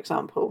children, for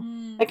example.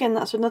 Again,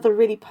 that's another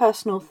really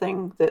personal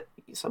thing that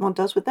someone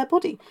does with their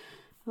body.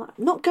 I'm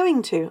not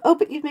going to. Oh,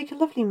 but you'd make a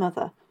lovely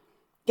mother.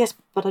 Yes,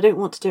 but I don't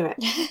want to do it.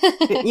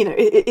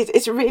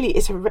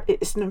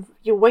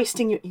 You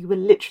were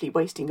literally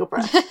wasting your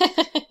breath.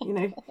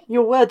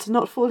 Your words are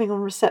not falling on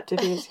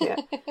receptive ears here.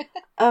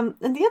 And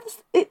the other,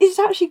 it is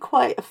actually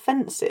quite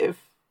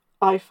offensive,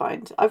 I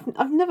find.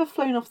 I've never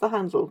flown off the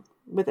handle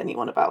with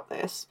anyone about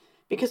this,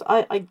 because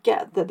I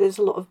get that there's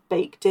a lot of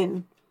baked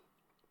in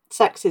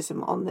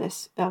sexism on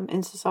this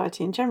in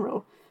society in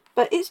general.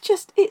 But it's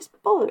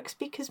bollocks,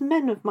 because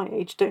men of my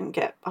age don't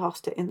get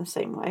asked it in the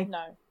same way.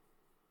 No.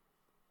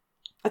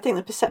 I think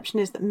the perception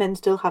is that men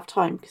still have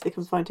time because they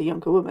can find a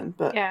younger woman.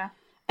 But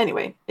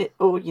anyway,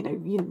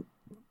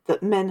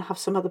 that men have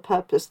some other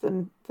purpose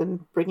than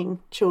bringing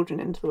children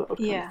into the world,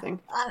 kind of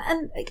thing.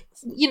 And it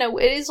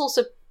is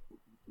also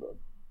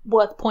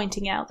worth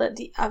pointing out that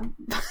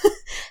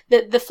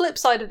the flip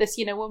side of this,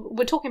 when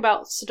we're talking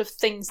about sort of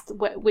things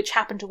which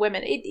happen to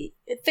women,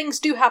 things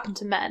do happen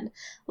to men,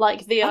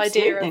 like the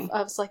idea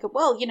of it's like,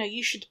 well,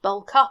 you should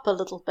bulk up a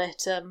little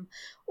bit,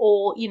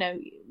 or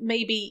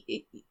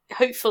maybe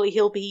hopefully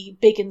he'll be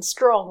big and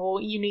strong, or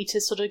you need to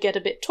sort of get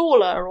a bit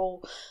taller, or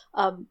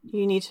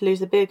you need to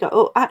lose a beard,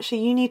 or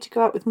actually you need to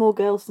go out with more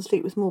girls and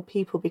sleep with more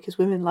people because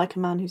women like a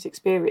man who's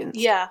experienced.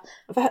 Yeah,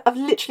 I've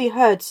literally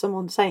heard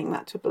someone saying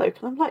that to a bloke,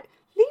 and I'm like,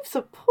 leave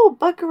the poor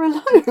bugger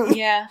alone.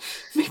 Yeah.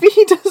 Maybe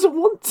he doesn't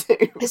want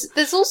to.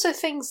 There's also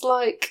things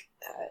like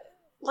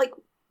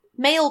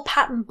male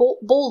pattern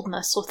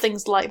baldness or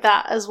things like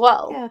that as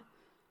well. Yeah.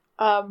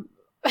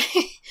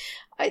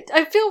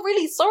 I feel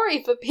really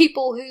sorry for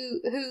people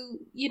who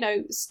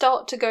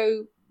start to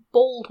go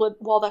bald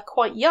while they're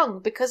quite young,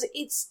 because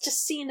it's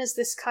just seen as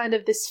this kind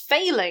of this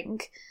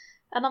failing.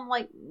 And I'm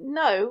like,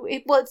 no,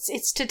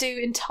 it's to do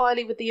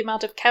entirely with the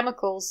amount of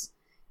chemicals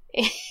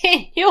in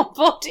your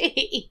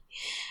body.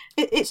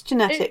 It's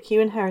genetic.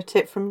 You inherit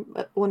it from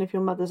one of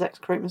your mother's X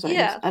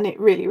chromosomes, and it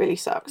really, really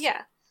sucks.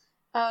 Yeah,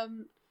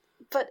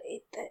 but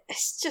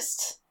it's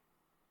just,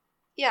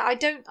 I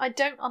don't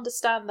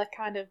understand the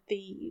kind of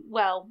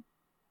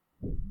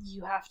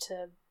you have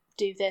to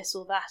do this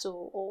or that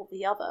or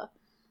the other.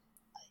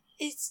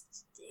 It's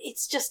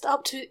just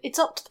up to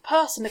the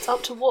person. It's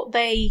up to what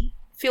they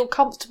feel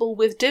comfortable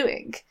with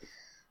doing.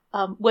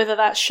 Whether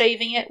that's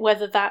shaving it,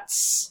 whether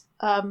that's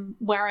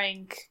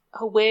wearing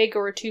a wig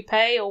or a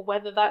toupee, or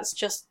whether that's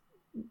just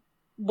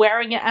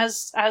wearing it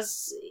as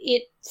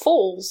it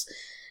falls,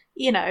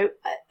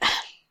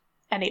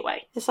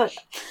 anyway. It's like,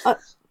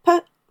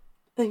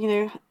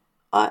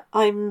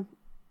 I'm.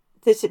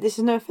 This is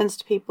no offense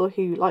to people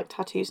who like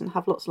tattoos and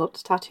have lots and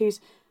lots of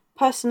tattoos.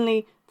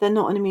 Personally, they're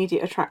not an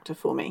immediate attractor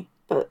for me,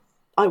 but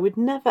I would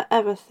never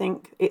ever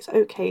think it's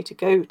okay to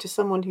go to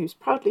someone who's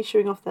proudly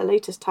showing off their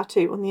latest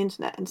tattoo on the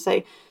internet and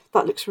say,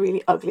 that looks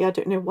really ugly, I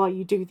don't know why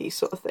you do these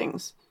sort of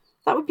things.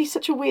 That would be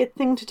such a weird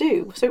thing to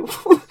do. So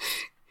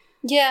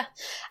yeah,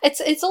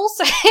 it's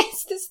also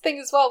it's this thing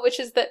as well, which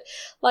is that,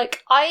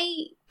 like,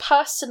 I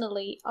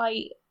personally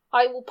I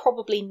will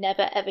probably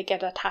never ever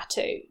get a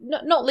tattoo,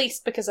 not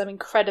least because I'm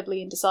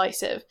incredibly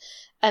indecisive,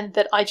 and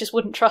that I just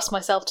wouldn't trust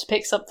myself to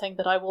pick something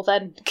that I will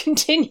then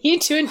continue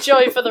to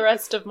enjoy for the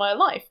rest of my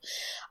life.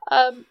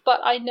 But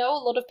I know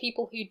a lot of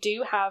people who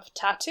do have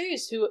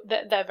tattoos who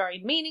they're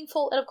very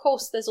meaningful, and of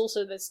course there's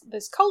also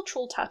there's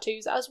cultural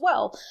tattoos as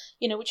well,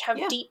 which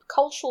have deep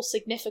cultural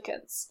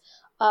significance.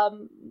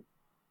 Would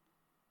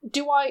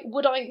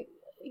I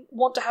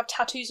want to have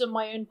tattoos on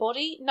my own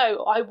body?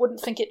 No, I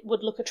wouldn't think it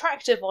would look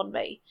attractive on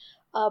me.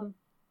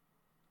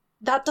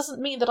 That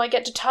doesn't mean that I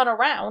get to turn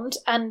around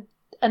and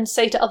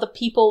say to other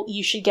people,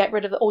 you should get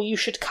rid of it, or you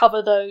should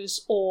cover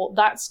those, or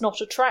that's not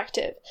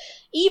attractive.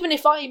 Even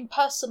if I'm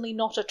personally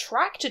not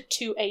attracted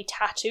to a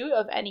tattoo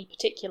of any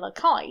particular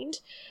kind,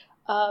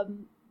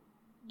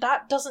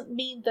 that doesn't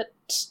mean that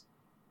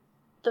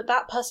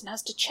person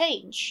has to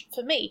change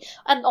for me.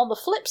 And on the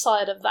flip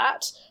side of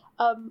that,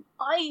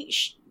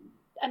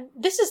 and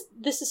this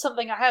is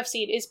something I have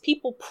seen, is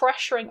people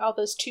pressuring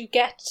others to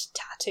get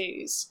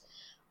tattoos.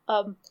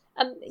 And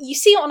you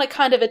see it on a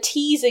kind of a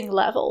teasing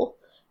level.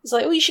 It's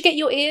like, oh, you should get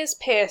your ears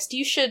pierced.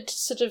 You should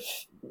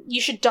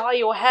dye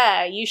your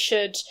hair. You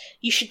should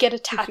get a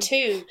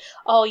tattoo.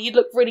 Oh, you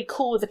look really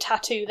cool with a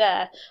tattoo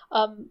there.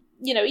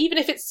 Even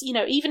if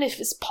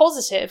it's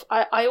positive,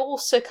 I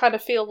also kind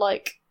of feel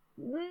like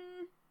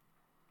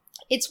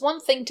it's one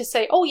thing to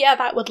say, oh yeah,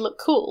 that would look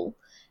cool.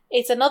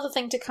 It's another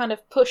thing to kind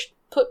of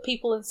put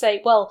people and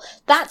say, well,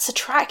 that's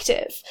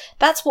attractive.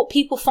 That's what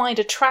people find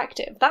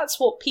attractive. That's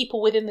what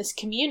people within this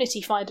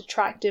community find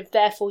attractive.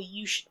 Therefore,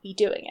 you should be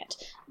doing it.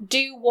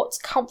 Do what's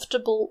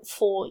comfortable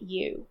for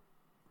you.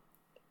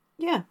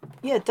 Yeah,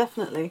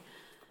 definitely.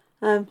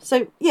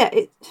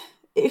 If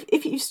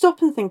you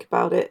stop and think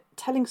about it,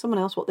 telling someone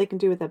else what they can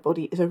do with their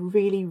body is a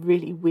really,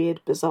 really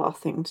weird, bizarre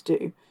thing to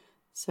do.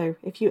 So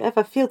if you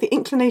ever feel the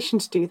inclination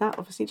to do that,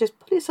 obviously just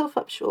pull yourself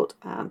up short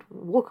and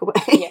walk away.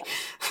 Yeah.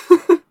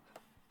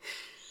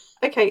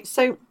 Okay,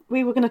 so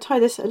we were going to tie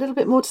this a little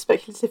bit more to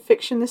speculative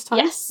fiction this time.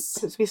 Yes.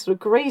 Because we sort of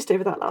grazed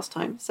over that last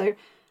time. So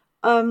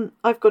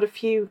I've got a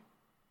few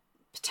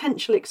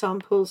potential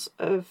examples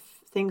of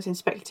things in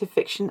speculative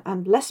fiction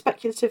and less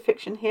speculative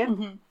fiction here.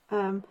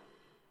 Mm-hmm.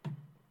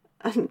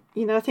 And, I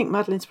think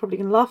Madeline's probably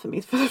going to laugh at me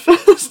for the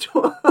first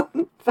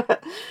one.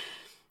 But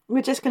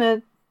we're just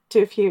going to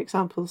do a few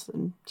examples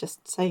and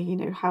just say,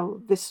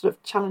 how this sort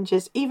of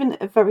challenges even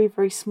a very,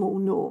 very small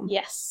norm.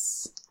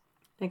 Yes.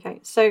 Okay,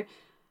 so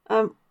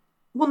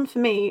one for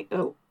me,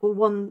 or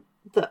one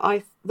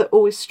that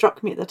always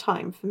struck me at the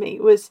time for me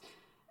was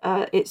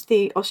it's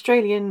the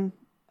Australian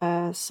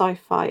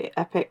sci-fi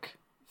epic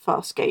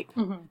Farscape,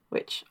 mm-hmm.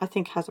 which I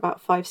think has about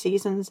 5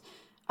 seasons,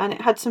 and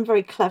it had some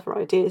very clever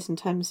ideas in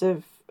terms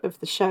of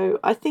the show.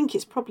 I think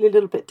it's probably a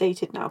little bit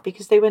dated now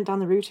because they went down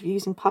the route of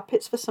using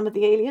puppets for some of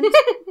the aliens.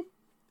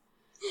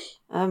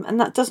 And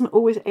that doesn't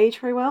always age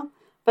very well,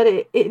 but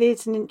it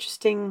is an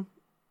interesting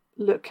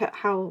look at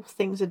how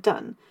things are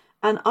done.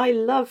 And I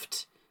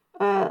loved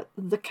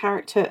the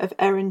character of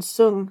Erin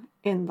Sung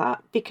in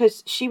that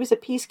because she was a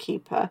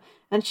peacekeeper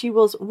and she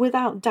was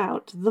without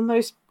doubt the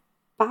most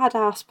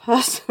badass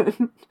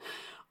person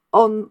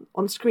on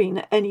screen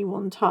at any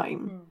one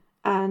time.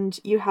 And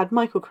you had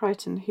Michael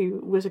Crichton,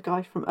 who was a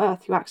guy from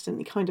Earth who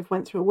accidentally kind of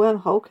went through a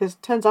wormhole because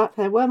it turns out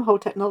their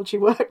wormhole technology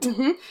worked.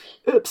 Mm-hmm.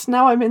 Oops,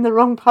 now I'm in the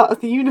wrong part of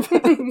the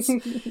universe.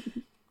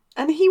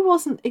 And he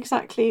wasn't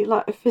exactly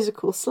like a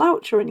physical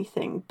slouch or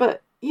anything,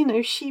 but,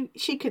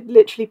 she could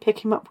literally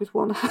pick him up with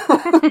one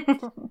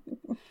hand.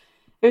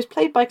 It was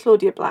played by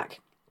Claudia Black.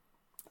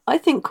 I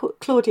think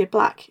Claudia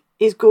Black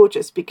is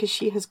gorgeous because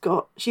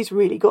she's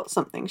really got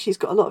something. She's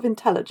got a lot of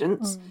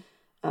intelligence.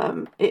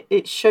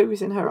 It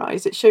shows in her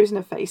eyes, it shows in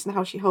her face and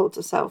how she holds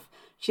herself.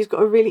 She's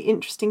got a really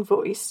interesting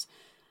voice.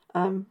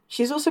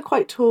 She's also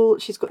quite tall.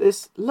 She's got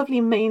this lovely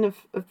mane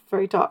of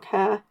very dark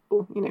hair,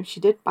 or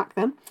she did back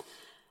then.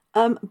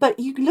 But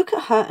you look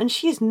at her and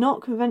she is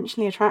not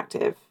conventionally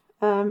attractive.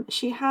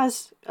 She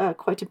has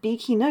quite a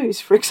beaky nose,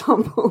 for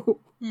example.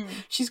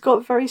 She's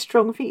got very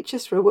strong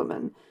features for a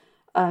woman.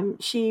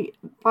 She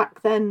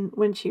back then,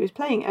 when she was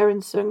playing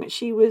Erin Sung,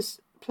 she was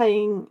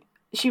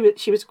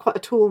quite a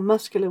tall,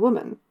 muscular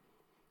woman.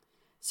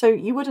 So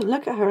you wouldn't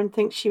look at her and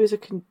think she was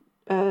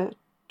a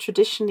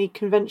traditionally,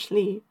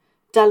 conventionally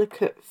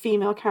delicate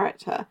female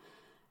character.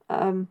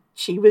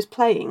 She was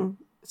playing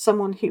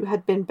someone who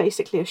had been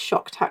basically a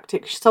shock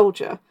tactic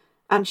soldier,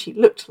 and she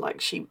looked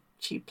like she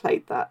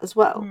played that as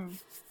well.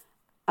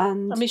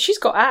 And I mean, she's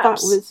got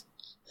abs.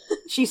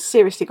 She's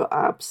seriously got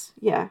abs,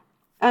 yeah.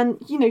 And,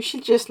 she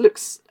just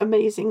looks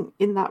amazing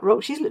in that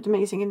role. She's looked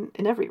amazing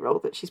in every role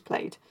that she's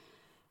played.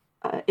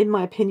 In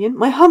my opinion,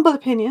 my humble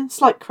opinion,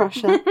 slight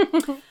crusher.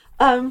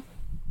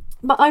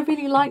 But I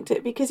really liked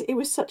it because it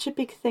was such a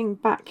big thing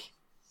back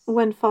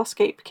when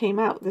Farscape came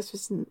out. This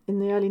was in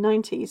the early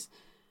 90s,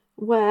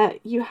 where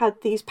you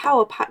had these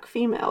power pack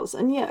females.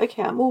 And yeah,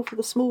 okay, I'm all for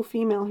the small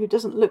female who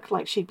doesn't look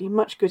like she'd be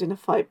much good in a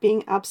fight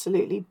being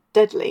absolutely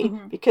deadly,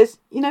 because,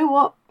 you know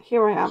what,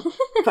 here I am,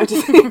 kind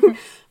of thing.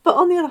 But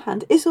on the other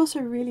hand, it's also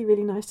really,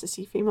 really nice to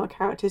see female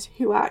characters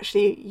who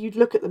actually, you'd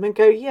look at them and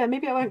go, yeah,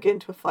 maybe I won't get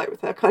into a fight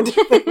with her, kind of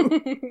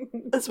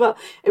thing, as well.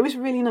 It was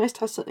really nice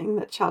to have something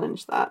that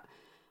challenged that.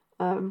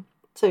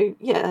 So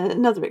yeah,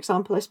 another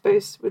example, I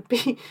suppose, would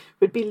be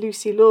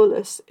Lucy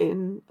Lawless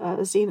in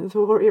Xena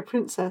the Warrior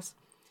Princess,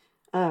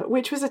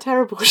 which was a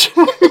terrible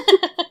show.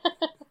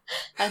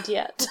 And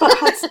yet, but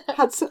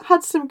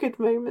had some good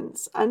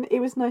moments, and it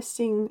was nice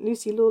seeing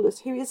Lucy Lawless,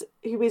 who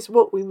is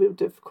what we would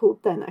have called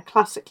then a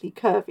classically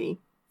curvy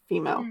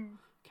female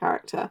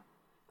character,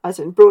 as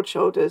in broad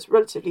shoulders,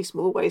 relatively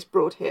small waist,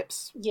 broad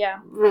hips,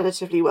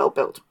 relatively well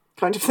built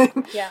kind of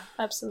thing. Yeah,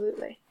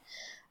 absolutely.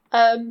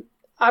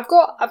 I've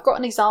got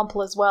an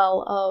example as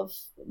well of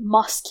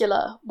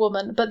muscular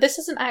woman, but this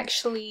isn't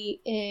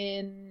actually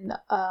in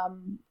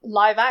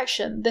live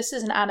action. This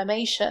is an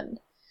animation.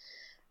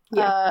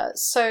 Yeah.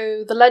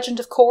 So The Legend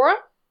of Korra.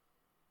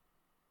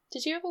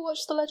 Did you ever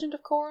watch The Legend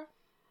of Korra?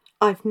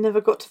 I've never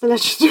got to the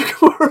Legend of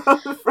Korra,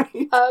 I'm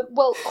afraid.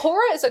 Well,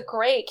 Korra is a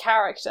great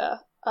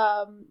character.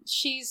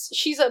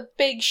 She's a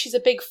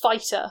big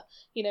fighter.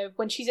 You know,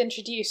 when she's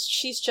introduced,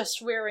 she's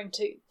just rearing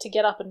to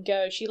get up and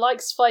go. She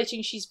likes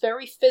fighting. She's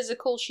very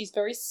physical. She's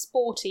very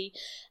sporty,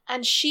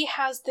 and she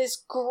has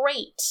this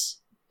great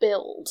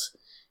build.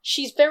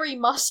 She's very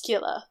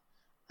muscular.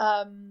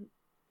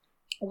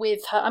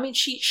 With her, I mean,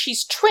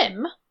 she's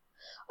trim.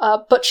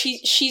 But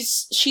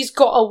she's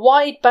got a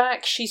wide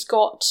back, she's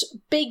got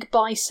big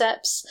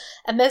biceps,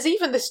 and there's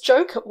even this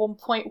joke at one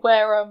point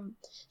where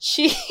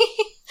she's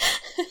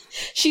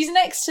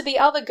next to the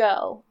other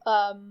girl,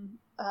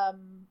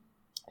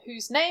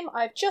 whose name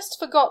I've just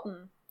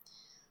forgotten.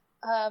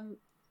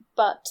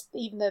 But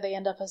even though they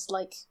end up as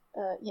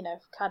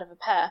kind of a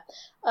pair.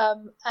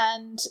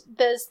 And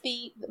there's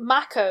the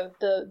Mako,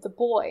 the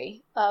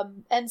boy,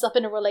 ends up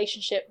in a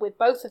relationship with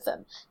both of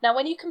them. Now,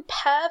 when you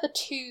compare the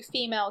two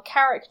female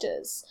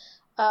characters,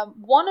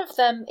 one of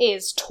them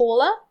is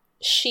taller.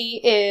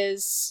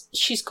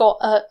 She's got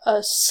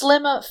a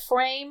slimmer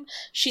frame.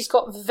 She's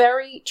got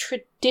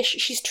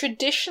she's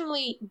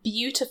traditionally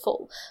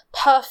beautiful,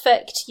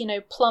 perfect,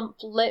 plump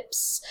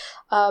lips,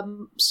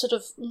 sort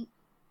of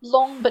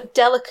long but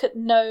delicate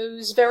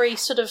nose, very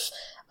sort of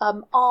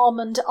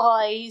almond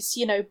eyes,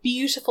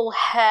 beautiful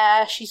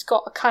hair. She's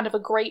got a kind of a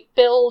great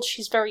build.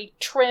 She's very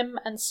trim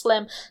and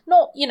slim.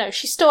 Not,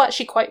 she's still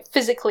actually quite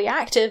physically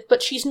active,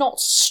 but she's not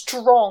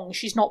strong.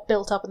 She's not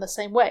built up in the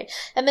same way.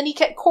 And then you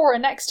get Korra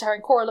next to her,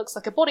 and Korra looks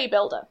like a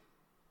bodybuilder.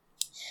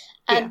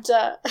 And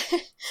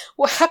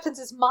what happens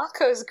is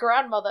Mako's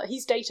grandmother,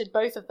 he's dated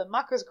both of them,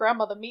 Mako's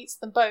grandmother meets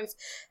them both,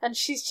 and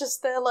she's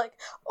just there like,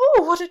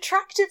 oh, what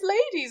attractive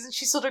ladies, and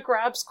she sort of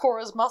grabs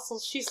Korra's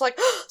muscles. She's like,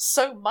 oh,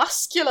 so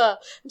muscular,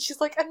 and she's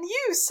like, and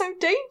you, so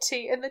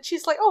dainty, and then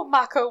she's like, oh,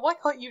 Mako, why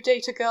can't you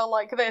date a girl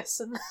like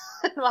this? And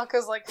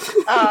Mako's like,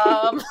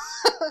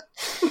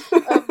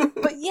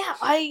 but yeah,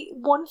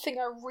 one thing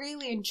I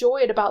really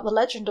enjoyed about The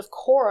Legend of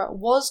Korra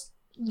was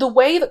the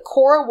way that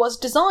Korra was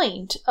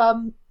designed.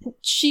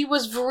 She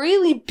was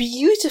really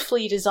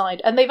beautifully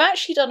designed, and they've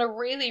actually done a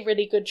really,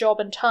 really good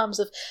job in terms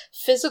of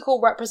physical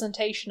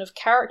representation of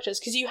characters,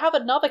 because you have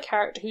another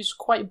character who's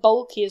quite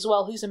bulky as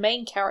well, who's a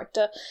main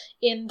character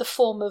in the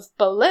form of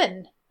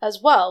Bolin as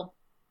well.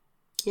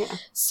 Yeah.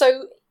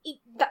 So,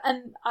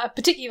 and I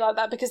particularly like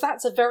that because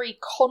that's a very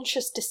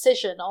conscious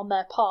decision on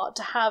their part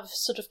to have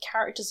sort of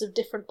characters of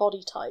different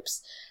body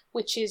types,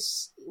 which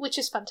is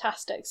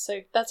fantastic.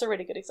 So that's a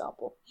really good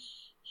example.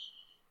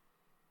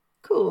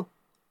 Cool.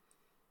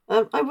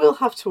 I will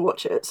have to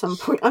watch it at some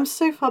point. I'm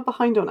so far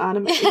behind on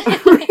anime.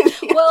 Really.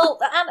 Well,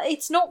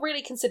 it's not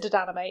really considered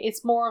anime.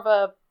 It's more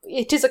of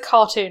it is a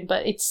cartoon,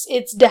 but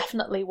it's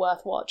definitely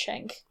worth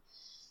watching.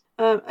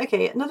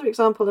 Okay, another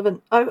example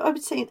of I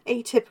would say an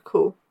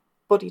atypical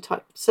body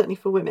type, certainly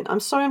for women. I'm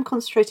sorry I'm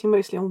concentrating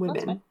mostly on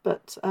women,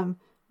 but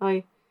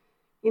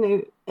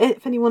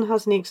if anyone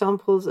has any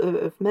examples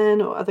of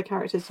men or other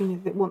characters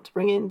they want to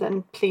bring in,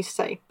 then please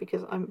say,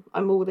 because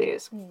I'm all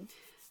ears.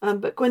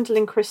 But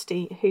Gwendoline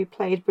Christie, who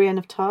played Brienne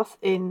of Tarth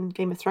in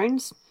Game of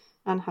Thrones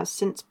and has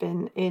since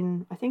been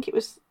in, I think it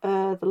was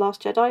The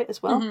Last Jedi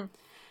as well. Mm-hmm.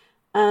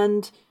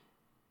 And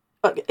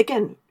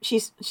again,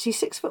 she's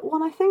 6'1",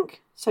 I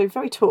think, so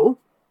very tall.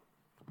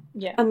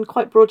 Yeah. And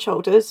quite broad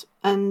shoulders,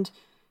 and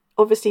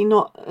obviously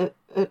not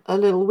a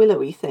little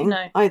willowy thing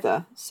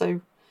either.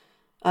 So,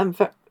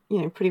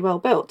 pretty well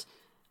built.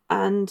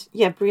 And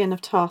yeah, Brienne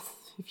of Tarth,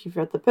 if you've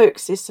read the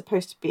books, is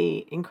supposed to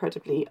be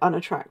incredibly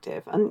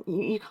unattractive. And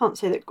you can't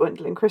say that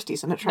Gwendoline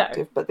Christie's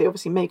unattractive, but they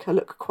obviously make her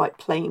look quite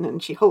plain,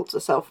 and she holds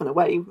herself in a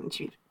way, and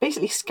she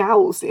basically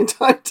scowls the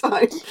entire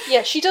time.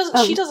 Yeah, she does.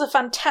 She does a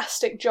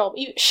fantastic job.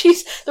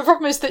 The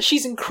problem is that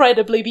she's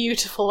incredibly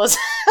beautiful as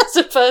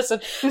a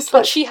person,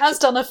 but she has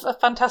done a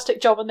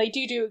fantastic job, and they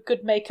do a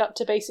good makeup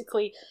to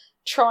basically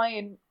try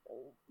and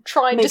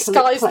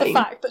disguise the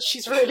fact that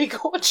she's really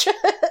gorgeous.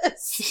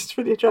 She's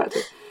really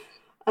attractive.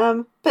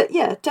 But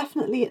yeah,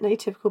 definitely an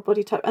atypical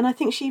body type. And I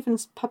think she even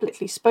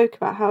publicly spoke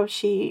about how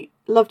she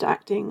loved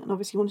acting and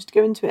obviously wanted to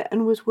go into it,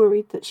 and was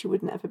worried that she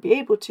would never be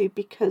able to,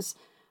 because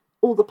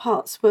all the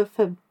parts were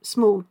for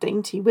small,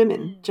 dainty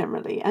women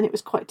generally, and it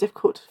was quite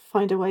difficult to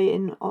find a way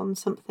in on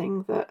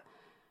something that,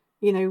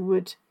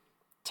 would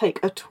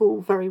take a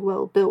tall, very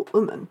well-built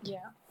woman.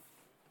 Yeah.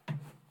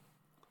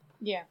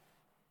 Yeah.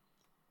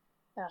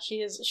 Yeah,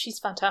 she's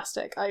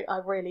fantastic.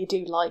 I really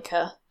do like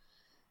her.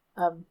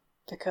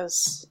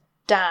 Because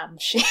damn,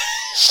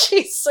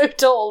 she's so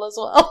tall as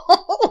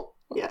well.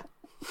 Yeah.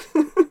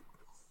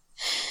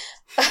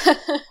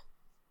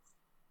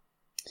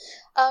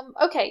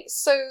 Okay,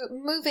 so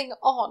moving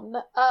on,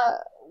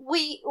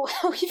 we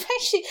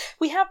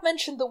have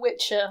mentioned The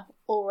Witcher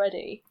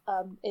already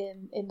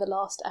in the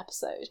last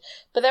episode,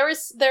 but there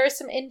is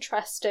some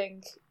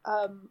interesting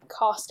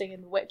casting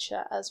in The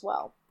Witcher as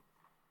well.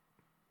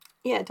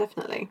 Yeah,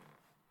 definitely.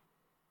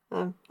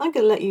 I'm going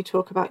to let you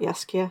talk about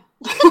Jaskier.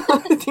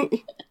 I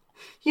think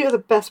you're the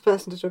best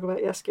person to talk about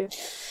Jaskier.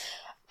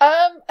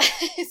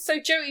 So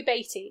Joey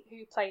Batey,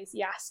 who plays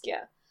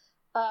Jaskier,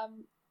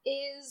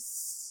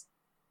 is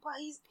Well,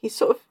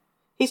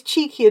 he's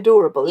cheeky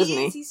adorable, isn't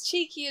he? He's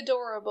cheeky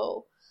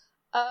adorable.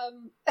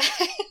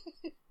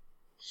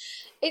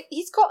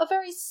 He's got a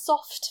very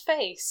soft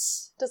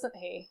face, doesn't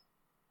he?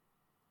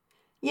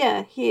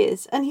 Yeah, he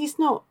is, and he's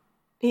not.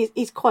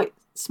 He's quite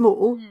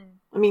small.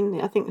 I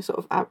mean, I think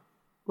sort of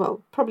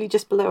probably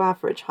just below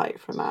average height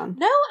for a man.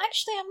 No,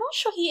 actually, I'm not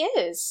sure he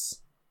is.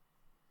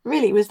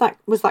 Really, was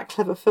that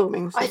clever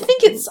filming? I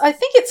think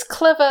it's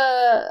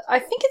clever. I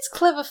think it's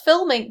clever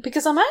filming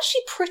because I'm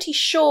actually pretty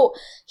sure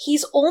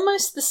he's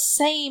almost the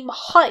same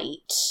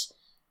height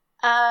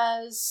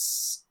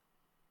as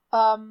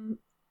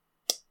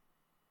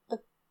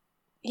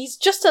he's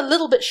just a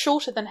little bit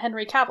shorter than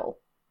Henry Cavill.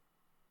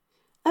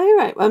 Oh,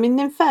 right. Well, I mean,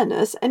 in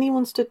fairness,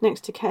 anyone stood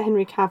next to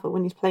Henry Cavill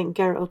when he's playing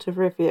Geralt of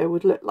Rivia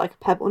would look like a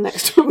pebble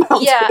next to a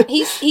mountain. Yeah,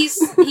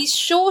 he's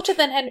shorter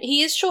than Henry.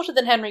 He is shorter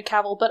than Henry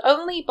Cavill, but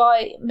only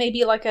by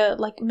maybe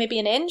maybe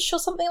an inch or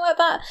something like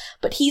that.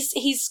 But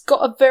he's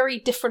got a very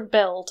different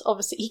build.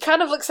 Obviously, he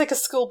kind of looks like a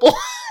schoolboy.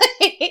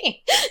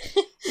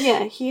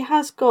 Yeah,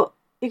 he's got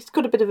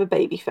a bit of a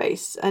baby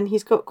face, and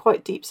he's got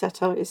quite deep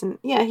set eyes, and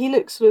yeah, he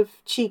looks sort of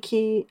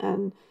cheeky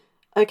and.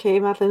 Okay,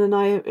 Madeline and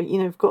I,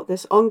 have got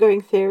this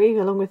ongoing theory,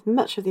 along with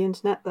much of the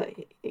internet, that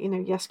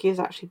Jaskier is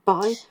actually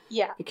bi.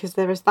 Yeah. Because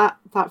there is that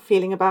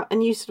feeling about,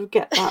 and you sort of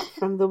get that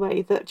from the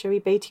way that Joey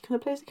Batey kind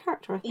of plays a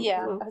character. I think.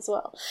 Yeah, as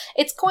well.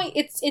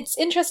 It's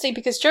interesting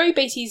because Joey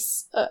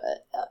Batey's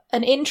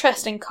an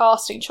interesting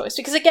casting choice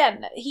because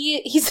again,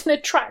 he's an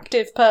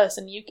attractive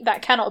person.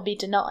 That cannot be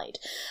denied.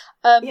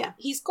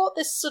 He's got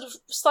this sort of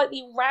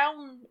slightly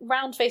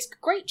round face,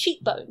 great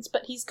cheekbones,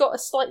 but he's got a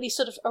slightly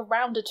sort of a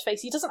rounded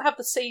face. He doesn't have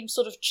the same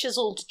sort of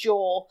chiseled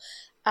jaw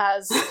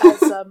as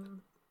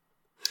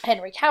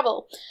Henry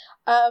Cavill.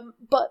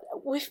 But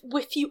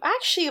if you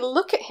actually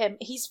look at him,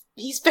 he's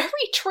very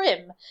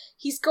trim.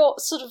 He's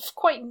got sort of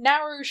quite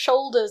narrow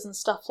shoulders and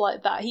stuff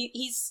like that.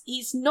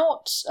 He's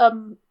not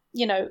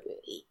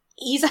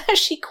he's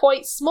actually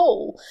quite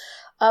small.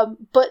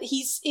 But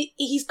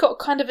he's got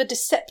kind of a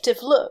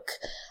deceptive look.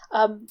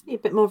 A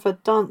bit more of a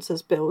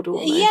dancer's build,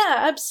 almost. Yeah,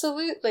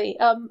 absolutely.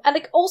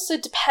 And also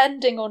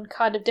depending on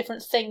kind of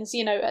different things,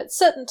 at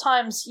certain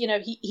times,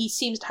 he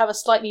seems to have a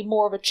slightly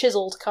more of a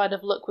chiseled kind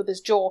of look with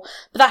his jaw.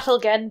 But that'll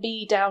again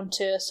be down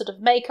to sort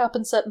of makeup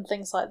and certain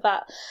things like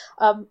that.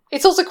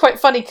 It's also quite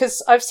funny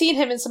because I've seen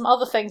him in some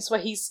other things where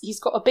he's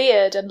got a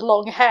beard and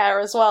long hair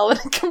as well, and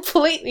it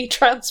completely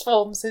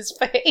transforms his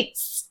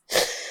face.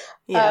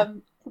 Yeah.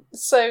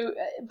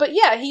 But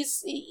yeah,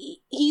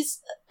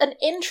 he's an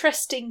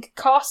interesting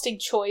casting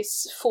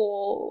choice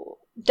for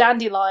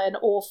Dandelion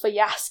or for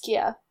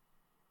Jaskier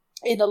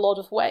in a lot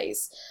of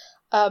ways,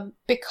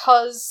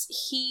 because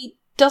he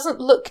doesn't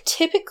look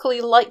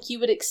typically like you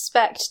would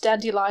expect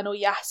Dandelion or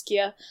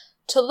Jaskier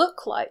to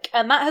look like,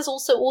 and that has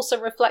also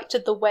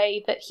reflected the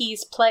way that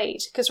he's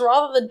played, because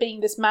rather than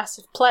being this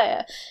massive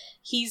player,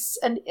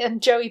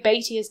 and Joey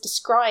Batey has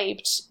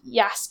described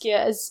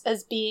Jaskier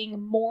as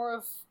being more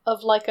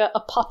of like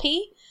a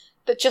puppy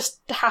that just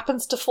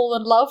happens to fall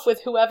in love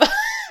with whoever's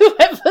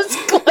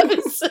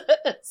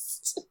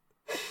closest.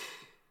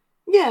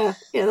 Yeah,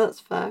 that's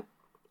fair.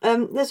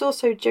 There's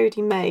also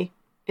Jodie May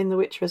in The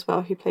Witcher as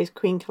well, who plays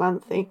Queen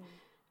Calanthe.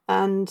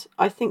 And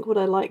I think what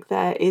I like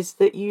there is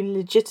that you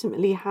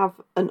legitimately have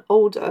an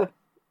older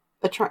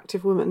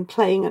attractive woman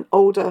playing an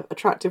older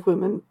attractive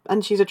woman,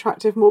 and she's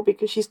attractive more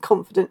because she's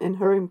confident in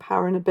her own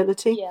power and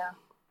ability. Yeah.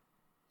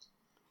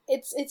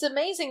 It's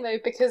amazing though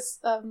because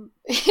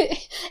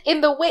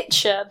in The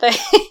Witcher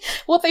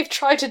what they've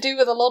tried to do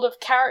with a lot of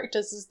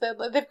characters is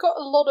they've got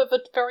a lot of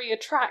very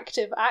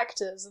attractive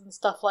actors and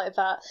stuff like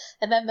that,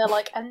 and then they're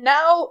like, and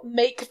now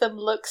make them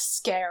look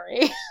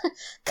scary,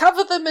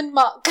 cover them in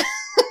muck.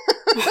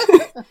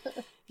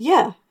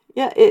 yeah,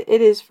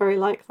 it is very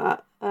like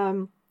that.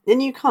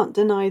 And you can't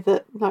deny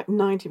that like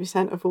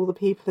 90% of all the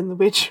people in The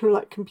Witcher are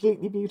like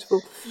completely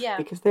beautiful. Yeah.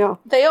 Because they are.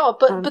 They are,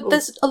 but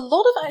there's a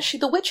lot of actually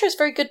The Witcher is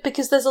very good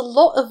because there's a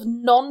lot of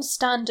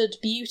non-standard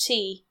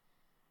beauty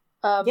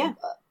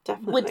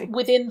definitely.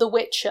 Within The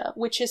Witcher,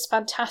 which is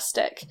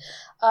fantastic.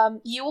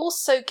 You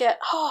also get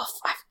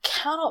I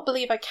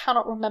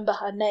cannot remember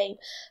her name,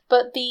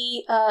 but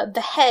the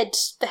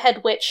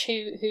head witch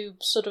who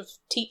sort of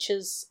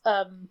teaches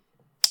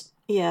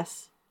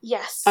Yes.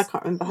 Yes, I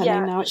can't remember her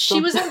name now. She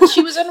was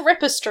in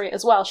Ripper Street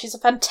as well. She's a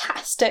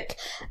fantastic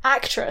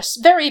actress,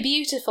 very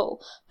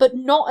beautiful, but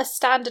not a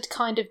standard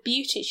kind of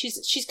beauty.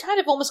 She's kind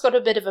of almost got a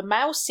bit of a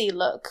mousy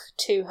look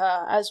to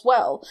her as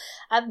well,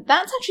 and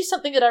that's actually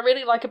something that I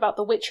really like about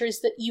The Witcher is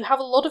that you have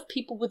a lot of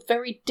people with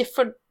very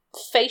different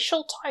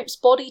facial types,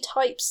 body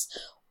types,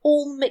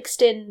 all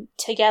mixed in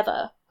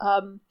together,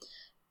 and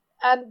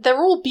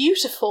they're all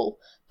beautiful,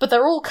 but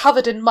they're all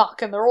covered in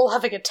muck and they're all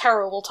having a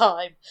terrible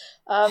time.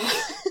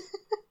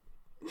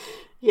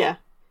 Yeah,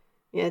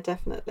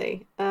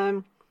 definitely.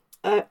 I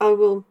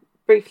will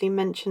briefly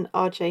mention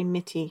RJ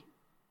Mitty.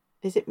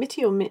 Is it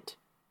Mitty or Mitt?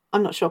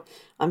 I'm not sure.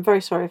 I'm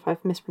very sorry if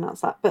I've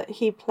mispronounced that. But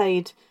he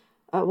played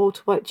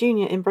Walter White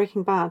Jr. in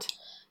Breaking Bad.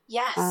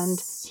 Yes. And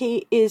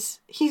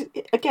he's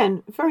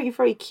again very,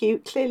 very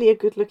cute, clearly a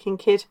good looking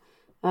kid,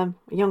 a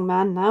young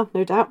man now,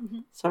 no doubt. Mm-hmm.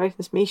 Sorry,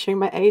 that's me showing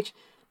my age.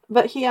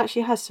 But he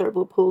actually has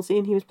cerebral palsy,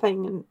 and he was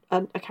playing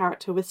a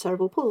character with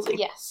cerebral palsy.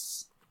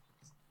 Yes.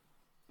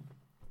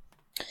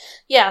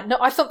 Yeah, no,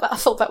 I thought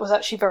that was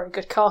actually very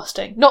good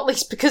casting. Not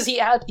least because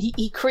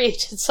he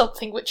created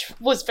something which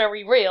was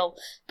very real,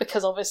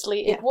 because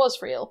obviously it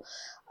was real,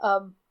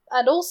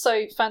 and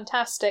also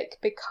fantastic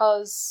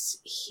because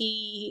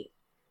he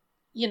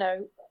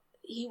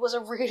was a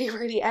really,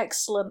 really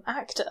excellent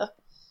actor.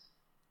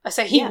 I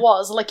say he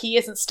was, like he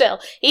isn't still.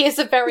 He is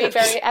a very,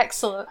 very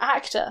excellent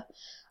actor.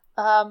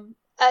 And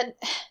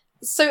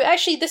so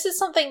actually this is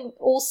something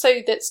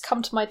also that's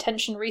come to my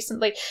attention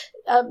recently.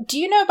 Do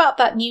you know about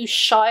that new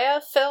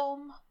Shire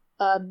film,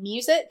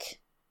 Music?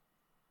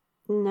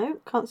 No,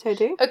 can't say I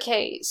do.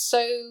 Okay,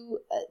 so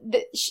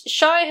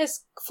Shire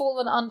has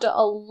fallen under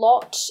a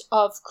lot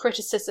of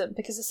criticism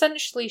because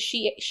essentially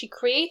she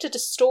created a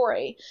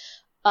story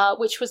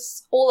which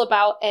was all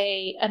about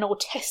an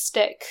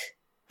autistic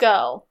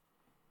girl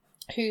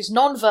who's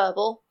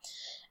non-verbal,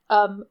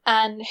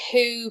 and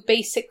who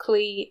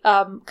basically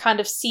kind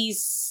of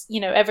sees,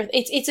 everything.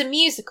 It's a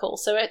musical,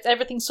 so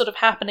everything's sort of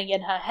happening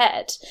in her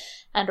head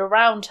and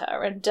around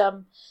her, and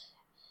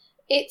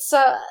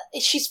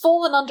she's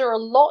fallen under a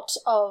lot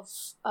of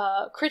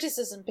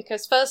criticism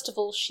because, first of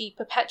all, she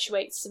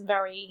perpetuates some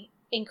very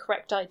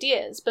incorrect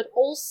ideas, but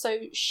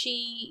also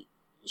she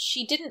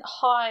didn't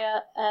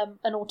hire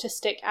an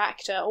autistic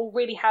actor or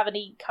really have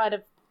any kind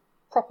of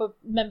proper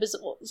members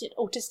of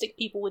autistic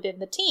people within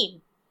the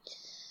team.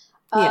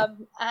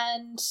 And,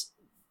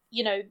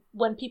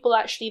 when people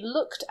actually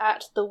looked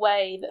at the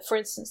way that, for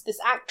instance, this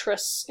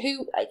actress,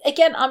 who,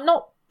 again, I'm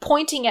not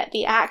pointing at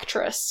the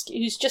actress,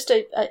 who's just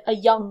a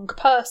young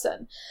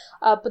person,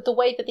 but the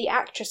way that the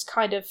actress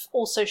kind of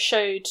also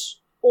showed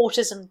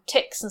autism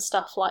tics and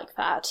stuff like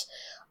that,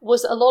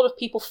 was a lot of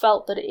people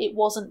felt that it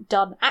wasn't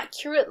done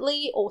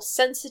accurately or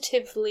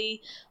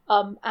sensitively,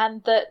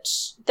 and that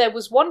there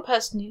was one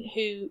person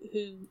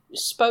who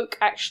spoke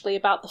actually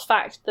about the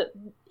fact that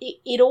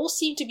it all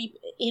seemed to be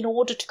in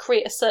order to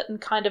create a certain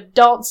kind of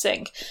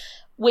dancing,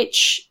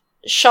 which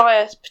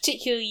Shire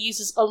particularly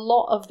uses a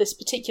lot of this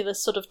particular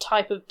sort of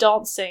type of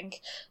dancing,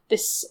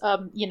 this,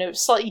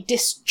 slightly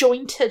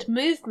disjointed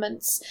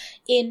movements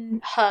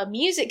in her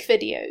music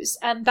videos,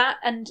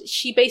 and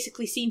she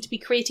basically seemed to be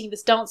creating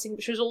this dancing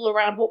which was all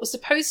around what was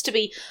supposed to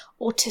be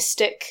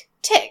autistic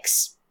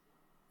tics.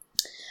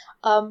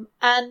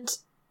 And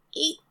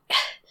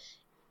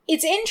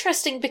it's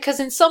interesting because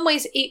in some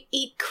ways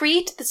it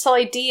created this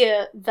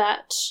idea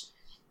that,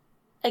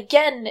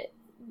 again,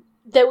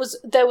 there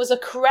was a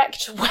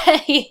correct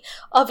way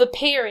of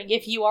appearing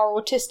if you are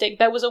autistic.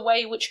 There was a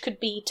way which could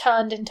be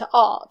turned into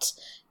art.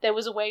 There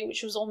was a way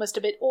which was almost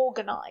a bit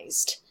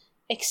organised,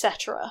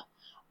 etc.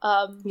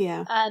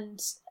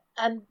 And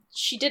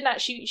she didn't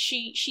actually.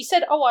 She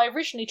said, "Oh, I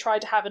originally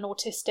tried to have an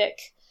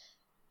autistic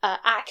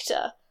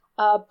actor,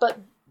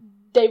 but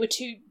they were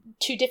too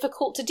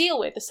difficult to deal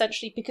with,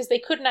 essentially, because they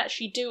couldn't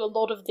actually do a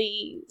lot of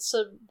the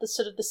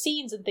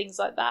scenes and things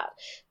like that,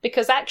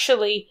 because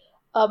actually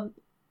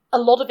a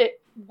lot of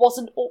it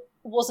wasn't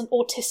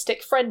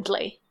autistic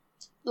friendly,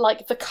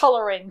 like the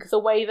colouring, the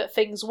way that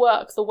things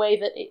work, the way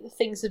that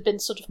things have been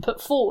sort of put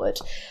forward.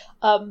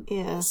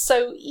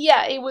 So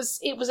yeah, it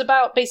was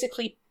about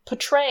basically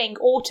portraying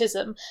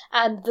autism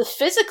and the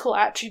physical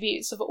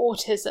attributes of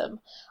autism,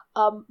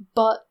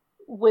 but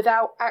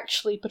without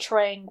actually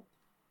portraying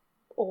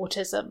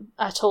autism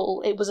at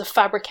all. It was a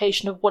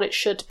fabrication of what it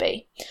should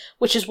be,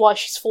 which is why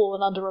she's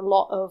fallen under a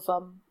lot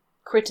of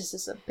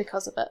criticism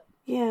because of it.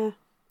 Yeah.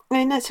 I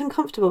mean, it's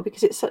uncomfortable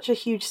because it's such a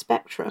huge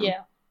spectrum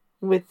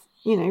with,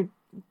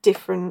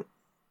 different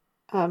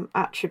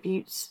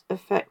attributes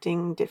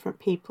affecting different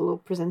people or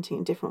presenting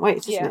in different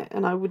ways, isn't it?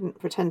 And I wouldn't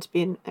pretend to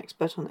be an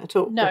expert on it at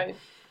all. No.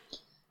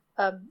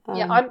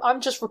 I'm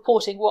just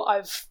reporting what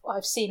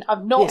I've seen.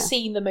 I've not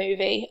seen the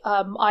movie.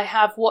 I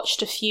have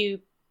watched a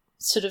few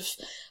sort of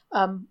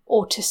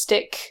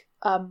autistic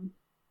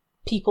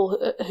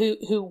people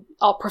who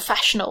are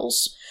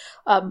professionals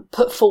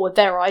put forward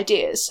their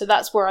ideas, so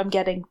that's where I'm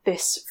getting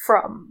this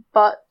from.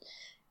 But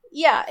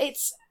yeah,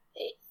 it's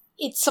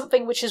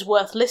something which is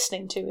worth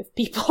listening to. If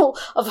people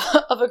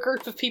of a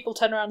group of people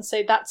turn around and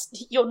say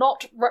you're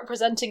not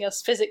representing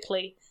us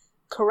physically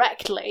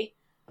correctly,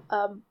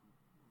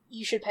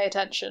 you should pay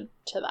attention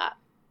to that.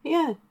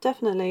 Yeah,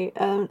 definitely.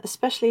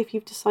 Especially if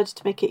you've decided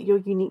to make it your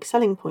unique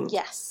selling point.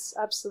 Yes,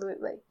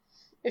 absolutely.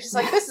 If it's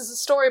like, this is a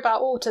story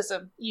about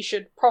autism, you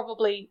should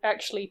probably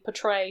actually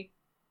portray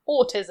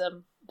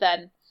autism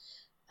then,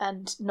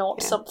 and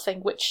not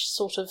something which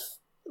sort of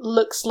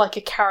looks like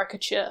a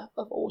caricature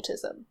of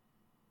autism.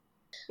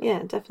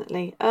 Yeah,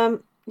 definitely.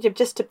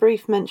 Just a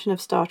brief mention of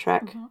Star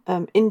Trek.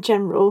 In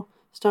general,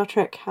 Star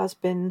Trek has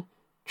been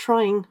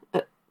trying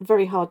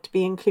very hard to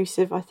be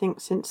inclusive, I think,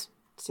 since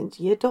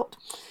year dot,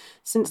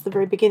 since the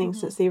very beginning,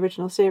 since the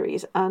original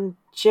series, and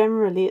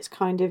generally it's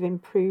kind of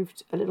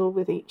improved a little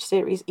with each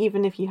series,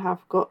 even if you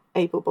have got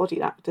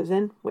able-bodied actors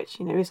in, which,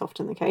 you know, is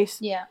often the case.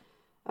 Yeah.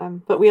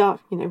 But we are,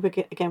 you know, we're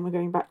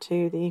going back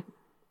to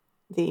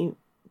the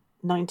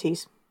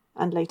 90s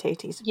and late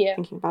 80s,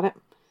 thinking about it.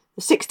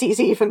 The 60s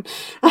even.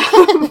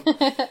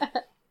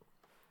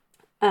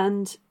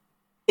 And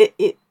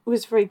it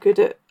was very good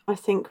at, I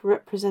think,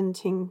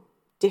 representing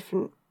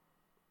different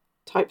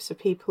types of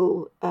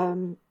people,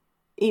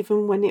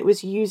 even when it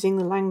was using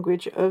the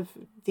language of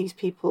these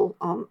people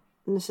aren't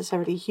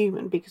necessarily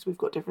human, because we've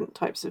got different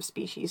types of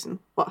species and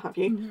what have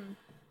you.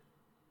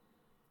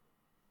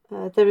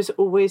 There is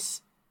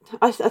always...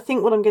 I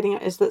think what I'm getting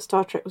at is that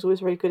Star Trek was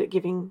always very good at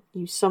giving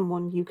you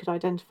someone you could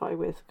identify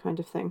with, kind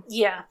of thing.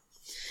 Yeah.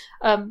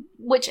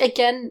 Which,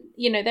 again,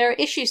 you know, there are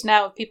issues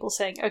now of people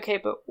saying, okay,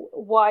 but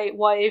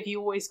why have you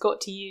always got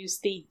to use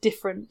the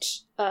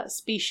different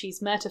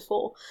species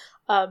metaphor?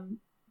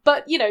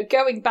 But, you know,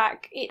 going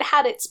back, it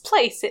had its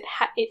place,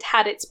 it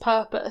had its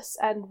purpose,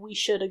 and we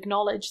should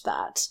acknowledge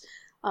that.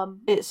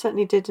 It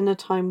certainly did in a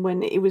time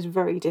when it was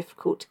very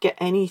difficult to get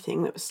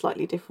anything that was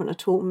slightly different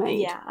at all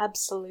made. Yeah,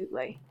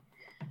 absolutely.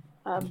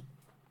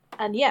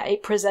 And yeah,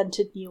 it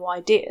presented new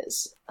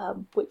ideas,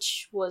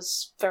 which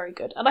was very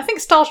good. And I think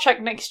Star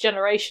Trek Next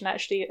Generation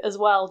actually as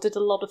well did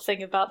a lot of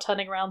thing about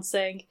turning around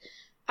saying,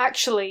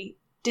 actually,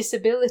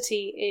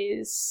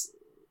 disability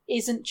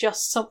isn't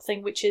just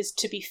something which is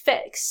to be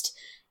fixed.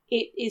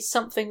 It is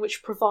something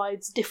which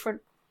provides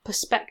different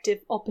perspective,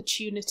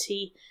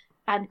 opportunity,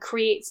 and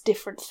creates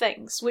different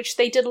things, which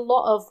they did a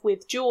lot of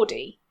with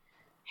Geordi,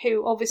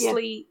 who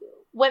obviously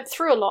went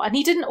through a lot, and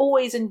he didn't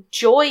always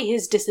enjoy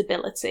his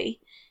disability.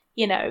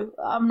 You know,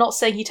 I'm not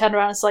saying he turned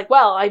around and was like,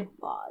 well,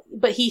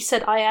 but he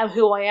said, I am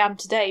who I am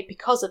today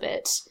because of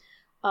it,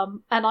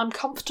 and I'm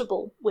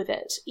comfortable with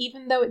it,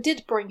 even though it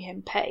did bring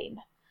him pain.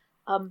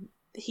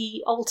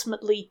 He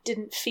ultimately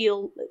didn't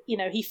feel, you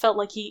know, he felt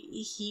like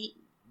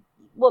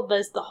well,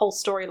 there's the whole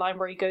storyline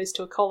where he goes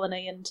to a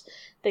colony and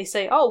they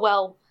say, oh,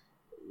 well,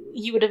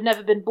 you would have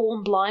never been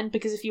born blind,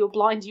 because if you were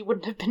blind you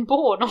wouldn't have been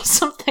born, or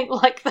something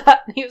like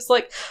that. And he was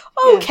like,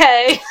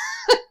 okay.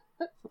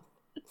 Yeah.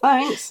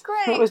 Thanks.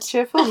 Great. That was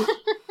cheerful.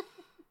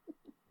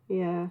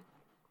 Yeah,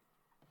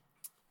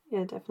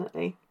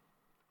 definitely.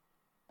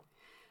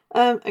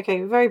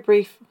 Okay, very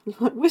brief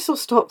whistle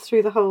stop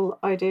through the whole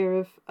idea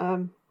of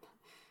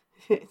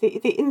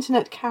the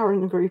internet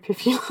Karen group,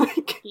 if you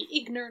like. The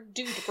ignorant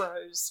dude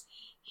bros.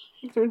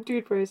 Ignorant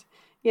dude bros.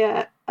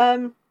 Yeah.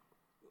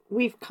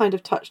 We've kind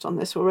of touched on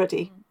this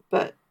already,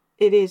 but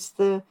it is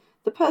the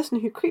person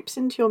who creeps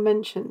into your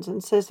mentions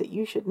and says that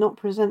you should not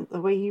present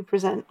the way you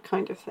present,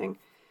 kind of thing.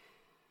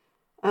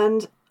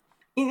 And,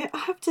 you know, I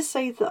have to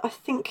say that I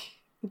think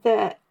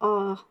there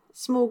are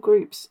small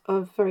groups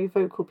of very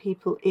vocal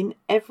people in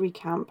every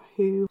camp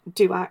who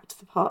do act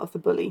the part of the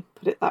bully,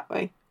 put it that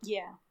way.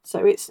 Yeah.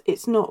 So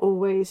it's not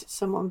always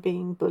someone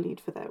being bullied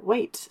for their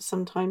weight.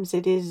 Sometimes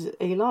it is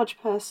a large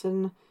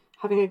person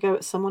having a go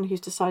at someone who's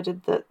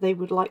decided that they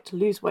would like to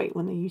lose weight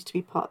when they used to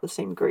be part of the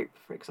same group,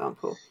 for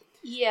example.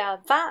 Yeah,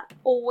 that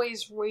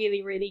always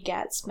really, really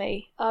gets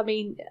me. I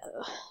mean,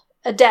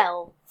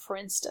 Adele, for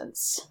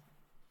instance.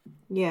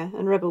 Yeah,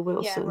 and Rebel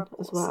Wilson Rebel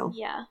as well.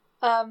 Yeah.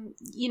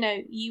 You know,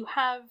 you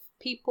have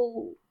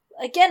people...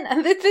 Again,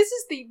 and this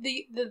is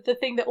the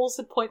thing that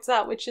also points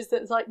out, which is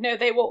that it's like, no,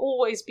 they were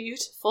always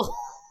beautiful.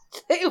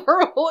 They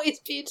were always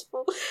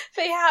beautiful.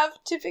 They have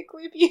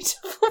typically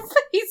beautiful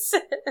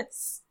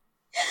faces.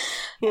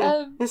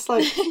 Yeah, it's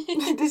like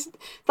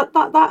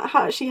that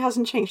actually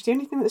hasn't changed. The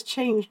only thing that's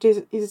changed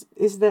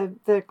is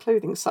their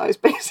clothing size,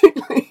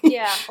 basically.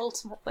 Yeah,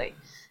 ultimately.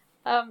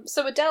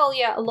 So Adele,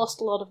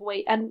 lost a lot of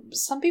weight, and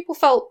some people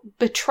felt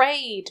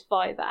betrayed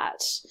by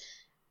that.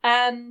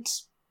 And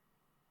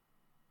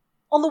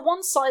on the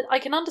one side, I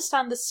can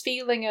understand this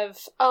feeling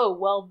of, oh,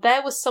 well,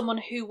 there was someone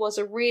who was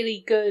a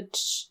really good,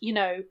 you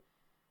know,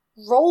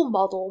 role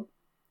model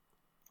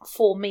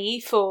for me,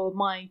 for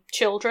my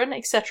children,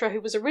 etc.,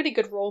 who was a really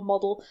good role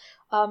model,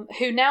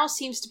 who now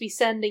seems to be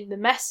sending the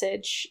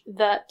message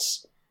that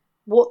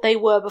what they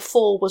were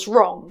before was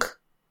wrong.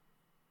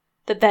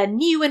 That they're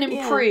new and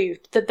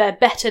improved, that they're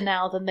better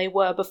now than they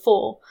were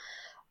before.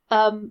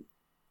 And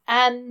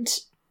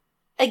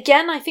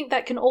again, I think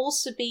that can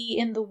also be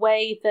in the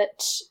way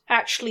that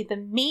actually the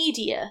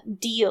media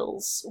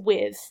deals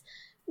with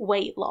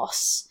weight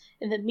loss.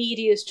 And the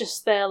media is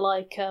just there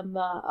like, you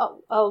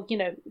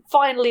know,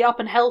 finally up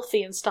and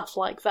healthy and stuff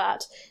like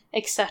that,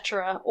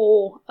 etc.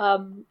 Or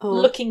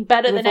looking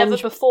better than ever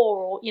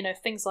before, or, you know,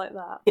 things like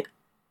that. Yeah.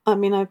 I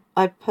mean,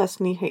 I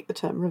personally hate the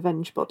term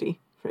revenge body,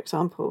 for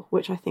example,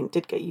 which I think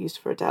did get used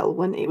for Adele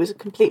when it was a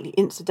completely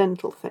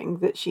incidental thing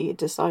that she had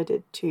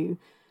decided to,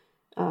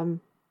 you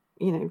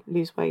know,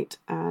 lose weight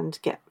and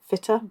get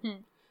fitter.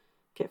 Mm-hmm.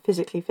 Get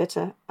physically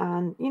fitter,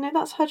 and, you know,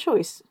 that's her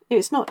choice.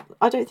 It's not,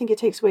 I don't think it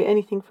takes away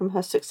anything from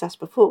her success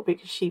before,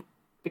 because she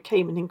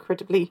became an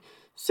incredibly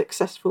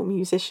successful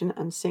musician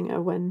and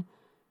singer when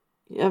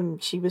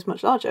she was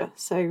much larger.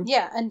 So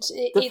yeah, and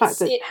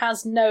it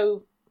has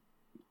no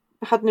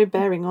had no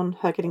bearing on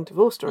her getting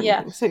divorced or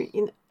anything.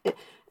 Yeah. So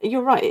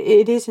you're right.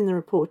 It is in the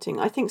reporting.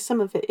 I think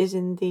some of it is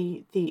in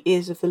the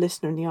ears of the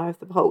listener and the eye of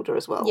the beholder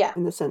as well. Yeah.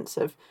 In the sense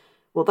of,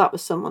 well, that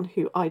was someone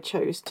who I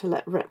chose to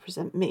let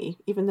represent me,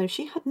 even though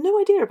she had no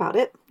idea about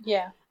it.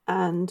 Yeah.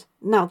 And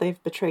now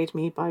they've betrayed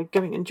me by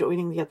going and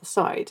joining the other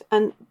side.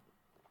 And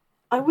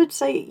I would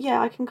say, yeah,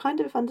 I can kind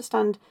of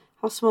understand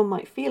how someone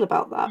might feel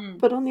about that.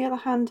 But on the other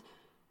hand,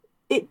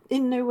 it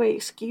in no way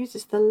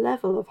excuses the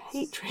level of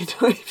hatred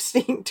I've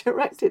seen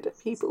directed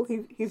at people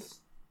who've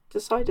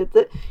decided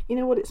that, you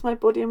know what, it's my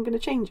body, I'm going to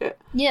change it.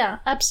 Yeah,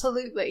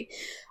 absolutely.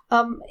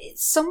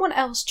 Someone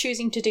else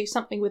choosing to do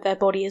something with their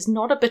body is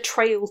not a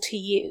betrayal to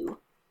you.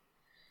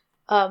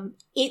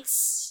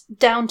 It's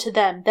down to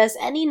them. There's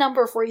any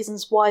number of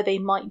reasons why they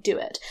might do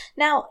it.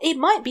 Now, it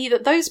might be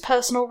that those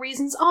personal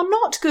reasons are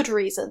not good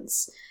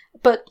reasons.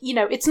 But,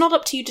 it's not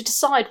up to you to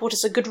decide what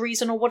is a good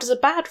reason or what is a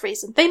bad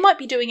reason. They might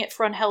be doing it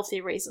for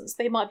unhealthy reasons.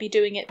 They might be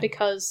doing it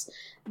because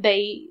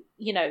they,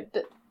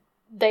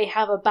 they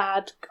have a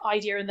bad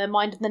idea in their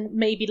mind, and then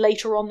maybe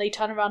later on they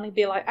turn around and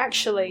be like,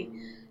 actually,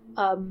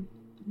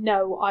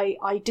 no,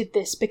 I did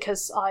this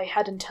because I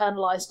had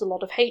internalized a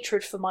lot of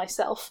hatred for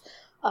myself,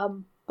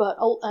 and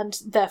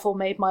therefore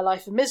made my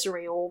life a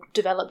misery, or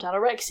developed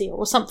anorexia,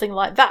 or something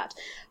like that.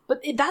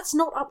 But that's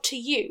not up to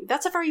you.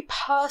 That's a very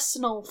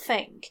personal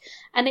thing,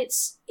 and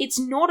it's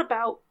not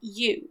about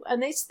you.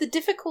 And it's the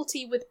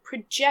difficulty with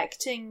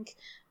projecting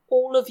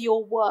all of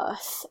your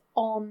worth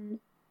on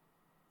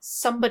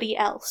somebody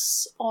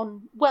else,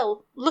 on,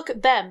 well, look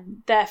at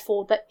them,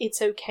 therefore that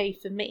it's okay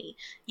for me.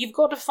 You've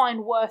got to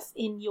find worth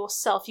in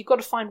yourself. You've got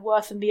to find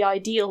worth in the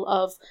ideal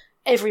of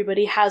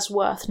everybody has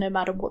worth no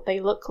matter what they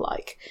look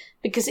like.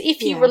 Because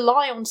if you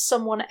rely on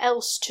someone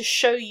else to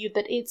show you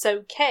that it's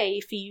okay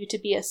for you to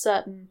be a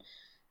certain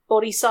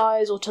body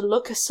size or to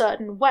look a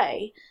certain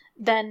way,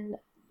 then,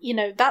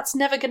 that's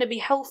never going to be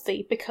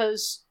healthy,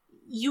 because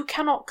you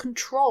cannot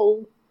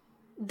control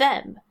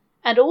them.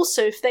 And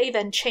also, if they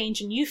then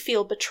change and you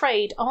feel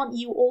betrayed, aren't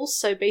you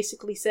also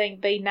basically saying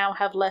they now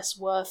have less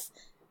worth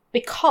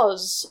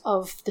because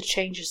of the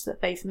changes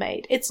that they've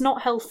made? It's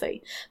not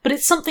healthy, but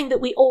it's something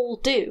that we all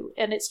do,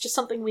 and it's just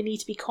something we need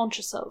to be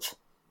conscious of.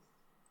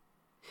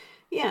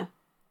 Yeah,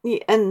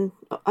 and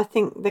I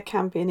think there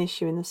can be an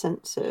issue in the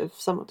sense of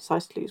someone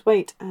decides to lose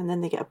weight and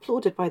then they get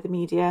applauded by the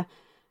media,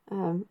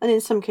 and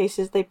in some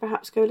cases they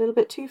perhaps go a little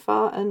bit too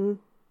far, and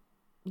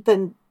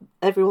then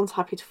everyone's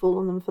happy to fall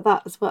on them for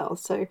that as well.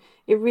 So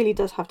it really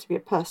does have to be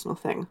a personal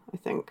thing, I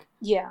think.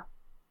 Yeah.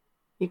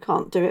 You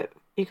can't do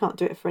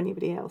it for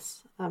anybody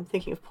else. I'm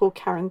thinking of poor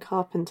Karen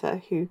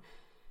Carpenter, who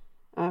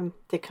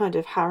they kind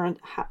of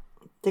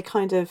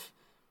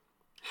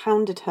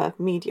hounded her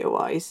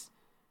media-wise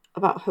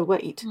about her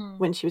weight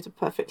when she was a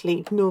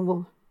perfectly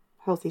normal,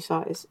 healthy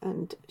size,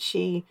 and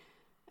she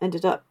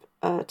ended up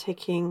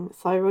taking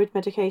thyroid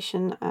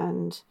medication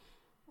and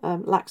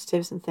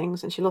laxatives and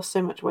things, and she lost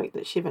so much weight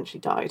that she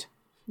eventually died.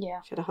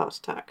 Yeah. She had a heart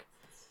attack.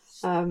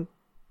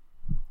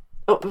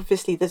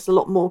 Obviously, there's a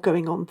lot more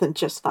going on than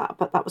just that,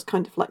 but that was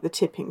kind of like the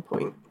tipping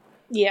point.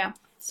 Yeah.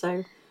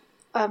 So,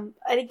 and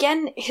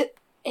again,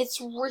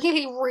 it's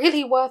really,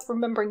 really worth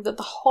remembering that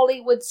the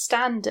Hollywood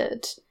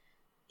standard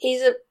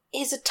is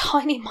a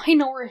tiny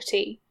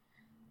minority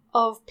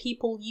of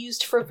people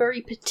used for a very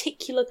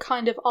particular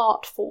kind of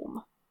art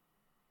form.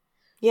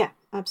 Yeah,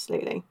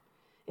 absolutely.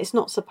 It's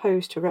not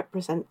supposed to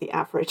represent the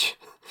average.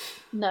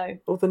 No.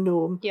 Or the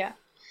norm. Yeah.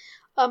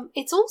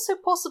 It's also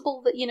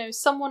possible that,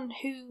 someone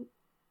who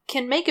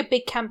can make a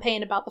big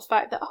campaign about the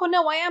fact that, oh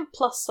no, I am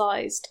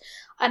plus-sized,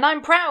 and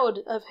I'm proud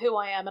of who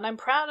I am, and I'm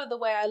proud of the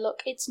way I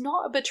look. It's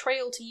not a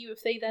betrayal to you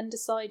if they then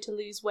decide to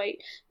lose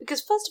weight,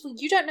 because first of all,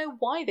 you don't know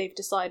why they've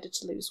decided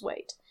to lose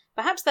weight.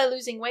 Perhaps they're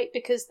losing weight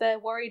because they're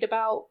worried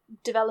about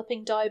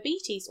developing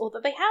diabetes, or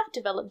that they have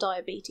developed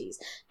diabetes.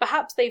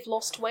 Perhaps they've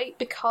lost weight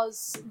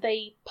because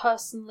they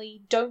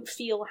personally don't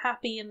feel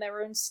happy in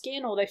their own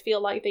skin, or they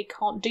feel like they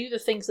can't do the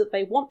things that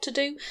they want to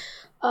do.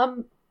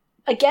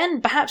 Again,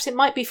 perhaps it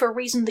might be for a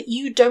reason that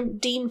you don't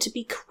deem to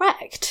be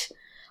correct.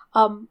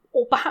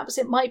 Or perhaps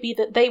it might be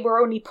that they were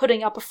only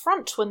putting up a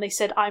front when they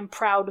said, I'm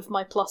proud of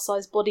my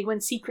plus-size body,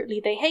 when secretly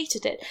they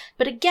hated it.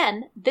 But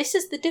again, this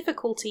is the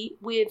difficulty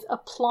with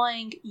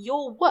applying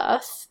your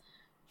worth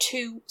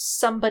to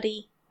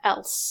somebody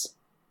else.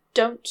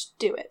 Don't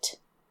do it.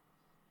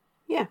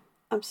 Yeah,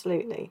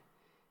 absolutely.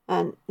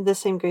 And the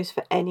same goes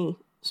for any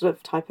sort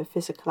of type of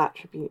physical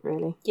attribute,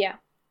 really. Yeah.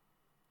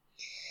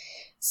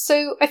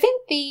 So I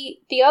think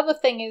the other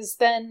thing is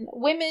then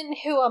women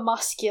who are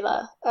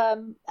muscular,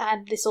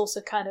 and this also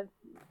kind of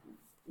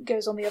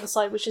goes on the other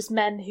side, which is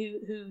men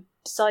who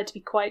decide to be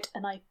quite,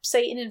 and I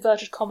say in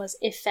inverted commas,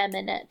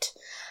 effeminate.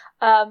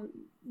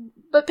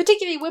 But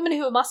particularly women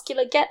who are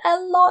muscular get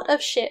a lot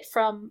of shit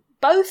from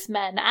both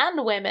men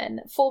and women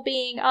for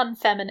being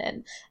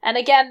unfeminine. And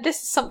again,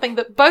 this is something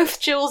that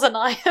both Jules and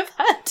I have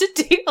had to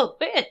deal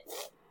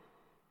with.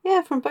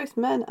 Yeah, from both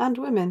men and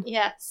women.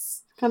 Yes.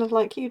 Kind of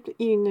like,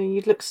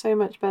 you'd look so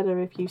much better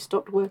if you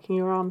stopped working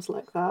your arms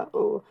like that,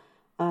 or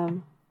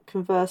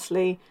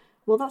conversely,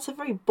 well, that's a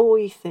very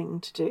boy thing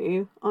to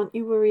do. Aren't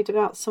you worried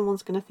about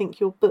someone's going to think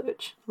you're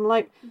butch? I'm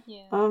like,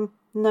 Yeah.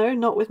 No,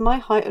 not with my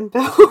height and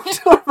build.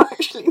 I'm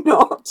actually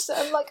not.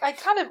 So, like, I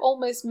kind of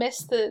almost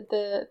miss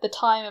the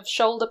time of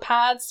shoulder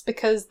pads,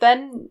 because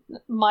then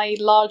my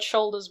large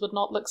shoulders would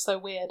not look so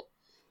weird.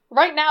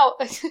 Right now,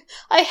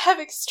 I have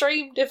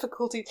extreme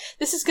difficulty.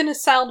 This is going to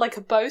sound like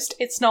a boast.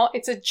 It's not.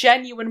 It's a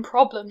genuine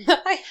problem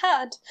that I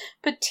had,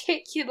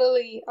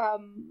 particularly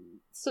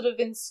sort of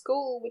in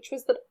school, which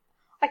was that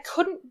I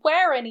couldn't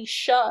wear any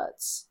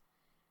shirts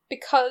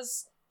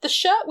because the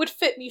shirt would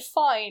fit me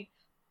fine,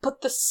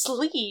 but the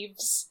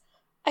sleeves,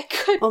 I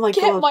couldn't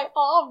get my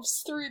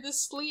arms through the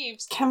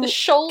sleeves. The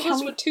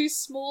shoulders were too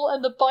small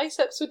and the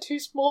biceps were too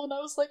small, and I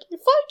was like,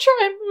 if I try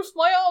and move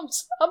my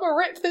arms, I'm gonna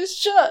rip this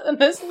shirt and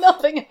there's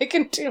nothing I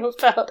can do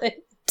about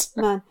it.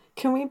 Man,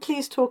 can we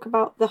please talk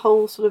about the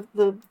whole sort of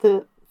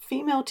the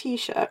female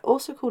t-shirt,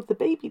 also called the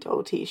baby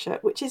doll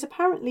t-shirt, which is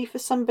apparently for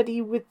somebody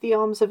with the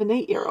arms of an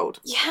 8-year-old.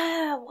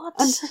 Yeah, what?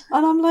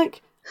 And I'm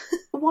like,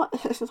 what?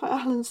 It's like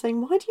Alan's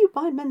saying, why do you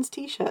buy men's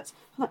t-shirts?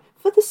 I'm like,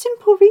 for the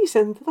simple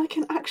reason that I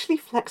can actually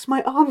flex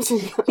my arms in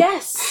them.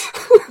 Yes,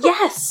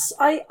 yes.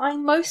 I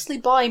mostly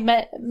buy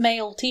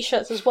male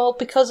t-shirts as well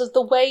because of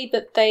the way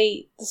that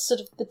they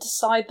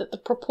decide that the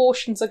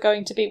proportions are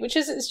going to be, which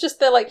is, it's just,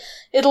 they're like,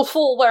 it'll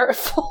fall where it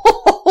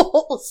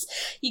falls.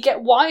 You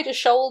get wider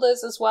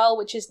shoulders as well,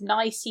 which is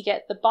nice. You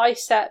get the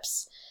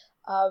biceps.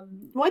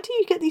 Why do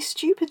you get these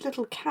stupid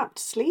little capped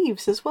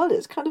sleeves as well?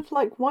 It's kind of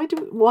like, why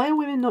are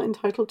women not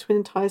entitled to an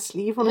entire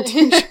sleeve on a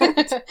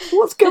t-shirt?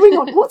 What's going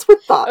on? What's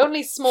with that?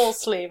 Only small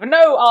sleeve,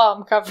 no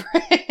arm coverage.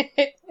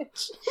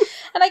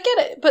 And I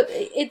get it, but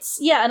it's,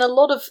 yeah, and a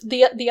lot of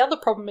the other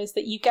problem is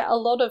that you get a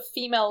lot of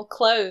female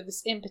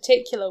clothes in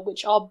particular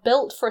which are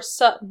built for a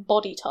certain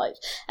body type.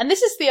 And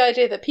this is the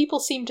idea that people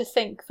seem to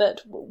think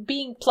that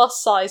being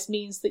plus size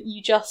means that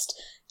you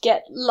just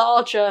get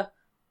larger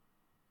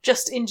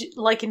just in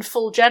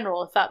full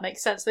general, if that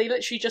makes sense. They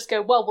literally just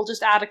go, well, we'll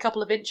just add a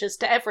couple of inches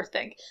to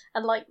everything.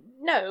 And like,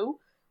 no,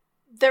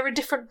 there are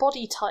different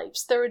body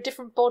types. There are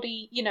different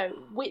body,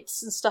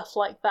 widths and stuff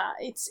like that.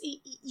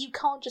 You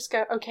can't just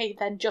go, okay,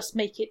 then just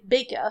make it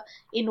bigger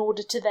in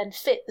order to then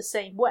fit the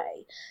same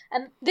way.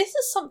 And this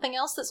is something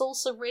else that's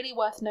also really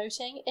worth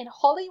noting. In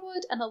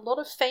Hollywood and a lot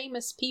of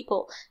famous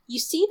people, you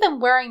see them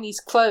wearing these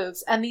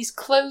clothes, and these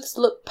clothes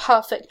look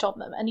perfect on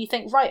them. And you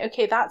think, right,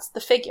 okay, that's the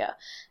figure.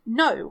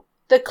 No.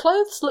 The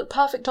clothes look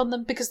perfect on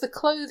them because they're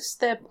clothes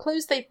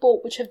they've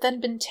bought which have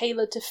then been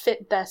tailored to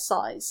fit their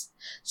size.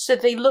 So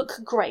they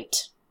look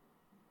great.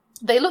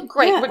 They look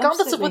great, yeah,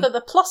 regardless absolutely. Of whether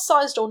they're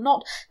plus-sized or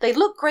not. They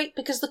look great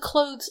because the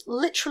clothes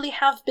literally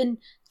have been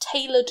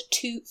tailored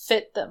to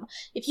fit them.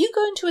 If you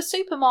go into a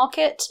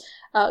supermarket,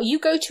 you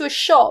go to a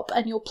shop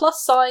and you're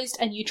plus-sized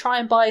and you try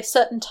and buy a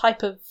certain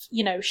type of,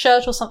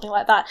 shirt or something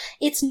like that,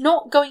 it's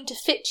not going to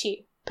fit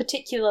you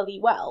particularly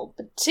well,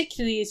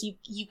 particularly as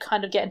you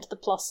kind of get into the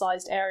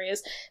plus-sized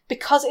areas,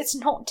 because it's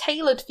not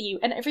tailored for you,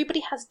 and everybody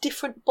has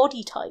different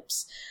body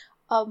types.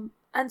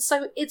 And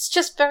so it's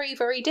just very,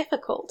 very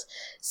difficult.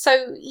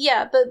 So,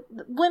 yeah, the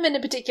women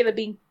in particular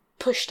being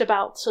pushed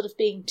about sort of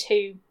being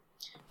too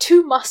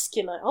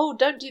muscular. Oh,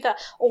 don't do that.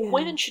 Or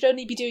women should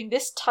only be doing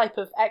this type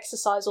of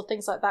exercise or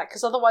things like that,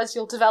 because otherwise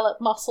you'll develop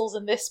muscles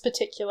in this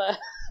particular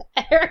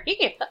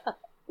area.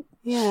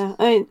 Yeah,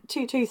 I mean,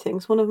 two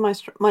things. One of my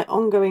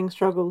ongoing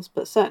struggles,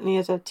 but certainly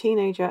as a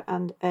teenager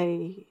and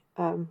a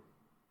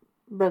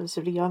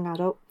relatively young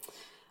adult,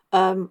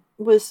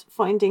 was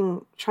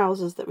finding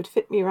trousers that would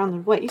fit me around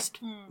the waist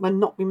and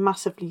not be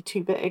massively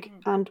too big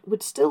and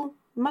would still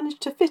manage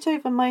to fit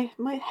over my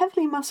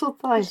heavily muscled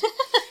thighs.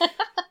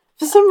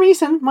 For some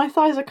reason, my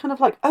thighs are kind of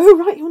like, oh,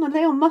 right, you want to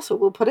lay on muscle?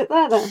 We'll put it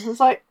there then.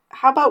 It's like,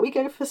 how about we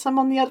go for some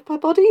on the upper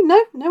body?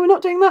 No, we're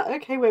not doing that.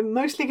 Okay, we're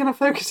mostly going to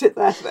focus it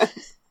there then.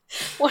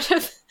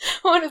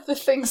 One of the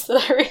things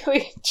that I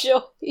really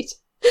enjoyed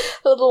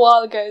a little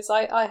while ago is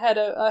I had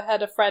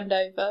a friend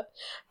over,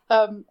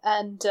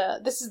 and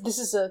this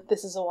is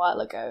a while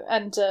ago,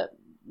 and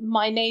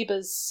my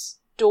neighbours'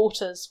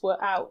 daughters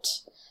were out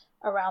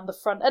around the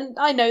front, and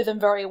I know them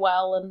very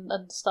well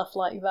and stuff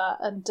like that,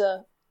 and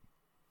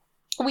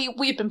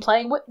we've been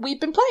playing with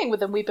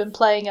them. We've been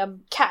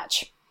playing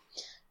catch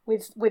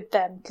with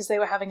them because they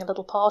were having a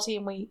little party,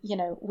 and we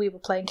were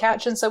playing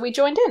catch, and so we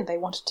joined in. They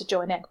wanted to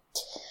join in.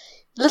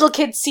 Little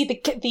kids see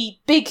the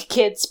big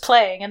kids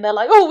playing, and they're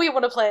like, "Oh, we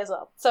want to play as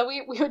well." So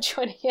we were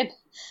joining in,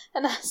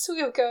 and as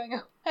we were going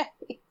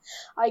away,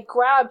 I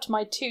grabbed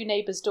my two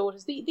neighbours'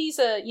 daughters. These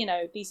are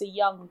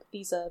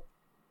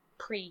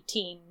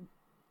pre-teen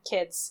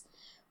kids,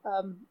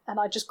 and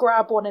I just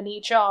grabbed one in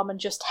each arm and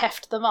just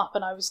heft them up,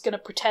 and I was going to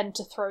pretend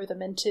to throw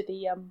them into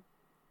the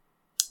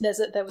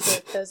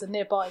There's a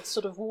nearby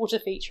sort of water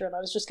feature, and I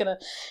was just going to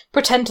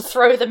pretend to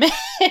throw them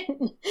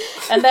in.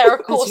 And they're,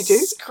 of course,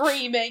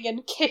 screaming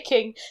and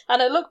kicking.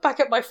 And I look back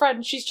at my friend,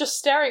 and she's just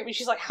staring at me.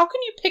 She's like, how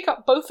can you pick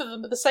up both of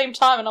them at the same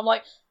time? And I'm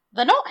like,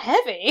 they're not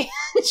heavy.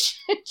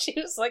 She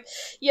was like,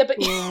 yeah, but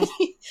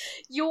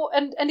you're...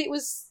 And it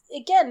was,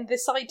 again,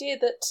 this idea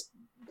that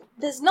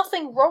there's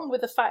nothing wrong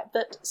with the fact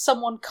that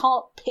someone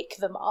can't pick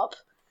them up.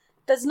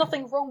 There's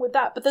nothing wrong with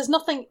that, but there's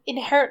nothing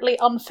inherently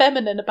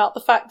unfeminine about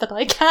the fact that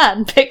I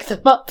can pick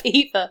them up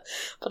either.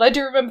 But I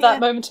do remember that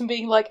moment and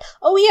being like,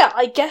 oh yeah,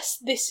 I guess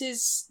this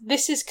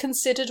is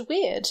considered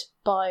weird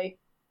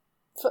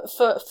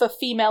for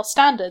female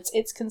standards.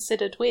 It's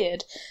considered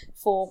weird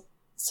for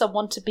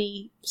someone to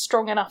be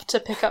strong enough to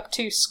pick up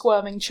 2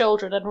 squirming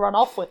children and run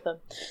off with them.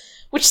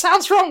 Which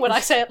sounds wrong when I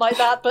say it like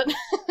that, but...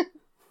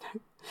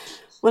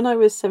 When I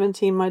was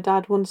 17, my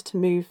dad wanted to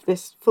move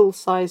this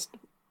full-sized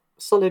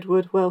solid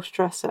wood Welsh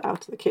dresser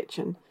out of the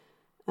kitchen.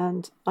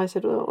 And I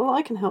said, well,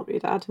 I can help you,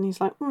 Dad. And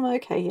he's like,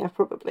 okay, yeah,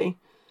 probably.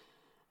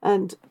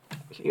 And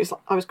he was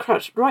like, I was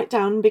crouched right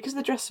down. Because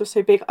the dresser was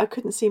so big, I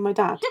couldn't see my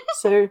dad.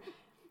 So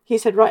he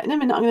said, right, in a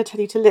minute, I'm going to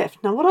tell you to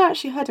lift. Now, what I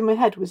actually heard in my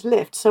head was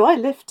lift. So I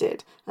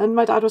lifted. And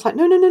my dad was like,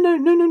 no,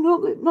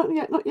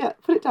 not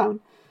yet. Put it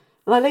down.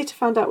 And I later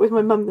found out with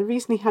my mum, the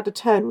reason he had to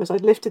turn was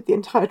I'd lifted the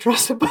entire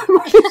dresser by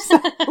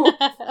myself.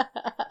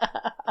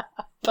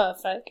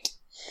 Perfect.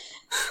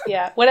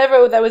 Yeah,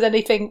 whenever there was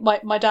anything,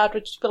 my dad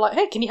would just be like,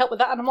 hey, can you help with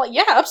that? And I'm like,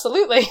 yeah,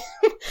 absolutely.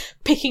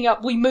 Picking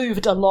up, we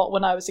moved a lot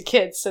when I was a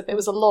kid, so there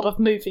was a lot of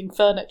moving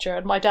furniture,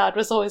 and my dad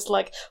was always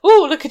like,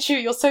 oh, look at you,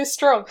 you're so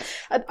strong.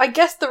 And I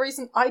guess the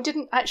reason I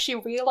didn't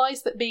actually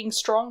realise that being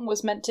strong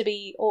was meant to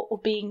be, or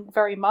being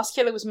very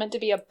muscular was meant to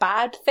be a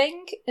bad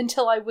thing,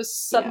 until I was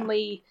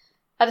suddenly...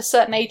 at a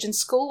certain age in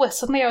school, where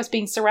suddenly I was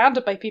being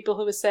surrounded by people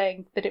who were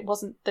saying that it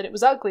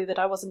was ugly, that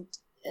I wasn't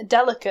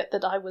delicate,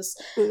 that I was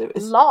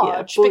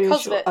large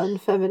because of it,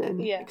 unfeminine,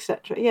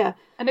 etc. Yeah,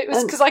 and it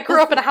was because I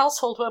grew up in a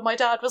household where my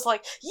dad was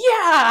like,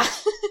 "Yeah,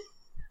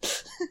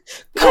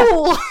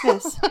 cool." Yeah,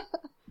 yes,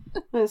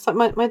 it's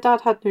like my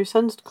dad had no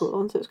sons to call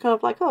on, so it's kind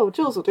of like, oh,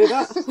 Jules will do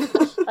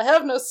that. I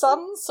have no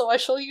sons, so I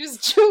shall use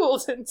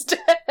Jules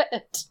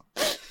instead.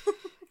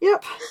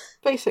 Yep,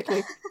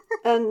 basically,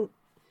 and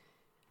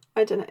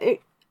I don't know.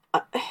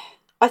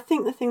 I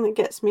think the thing that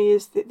gets me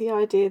is the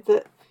idea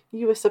that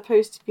you were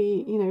supposed to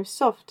be,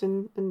 soft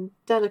and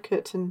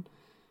delicate, and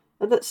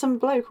that some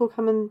bloke will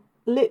come and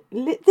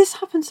this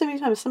happens so many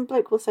times. Some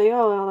bloke will say,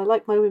 oh, well, I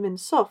like my women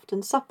soft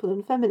and supple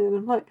and feminine.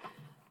 I'm like,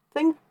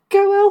 then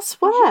go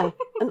elsewhere.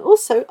 And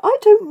also, I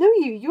don't know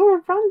you. You're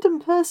a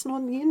random person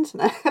on the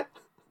internet.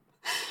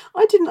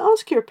 I didn't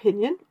ask your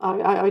opinion.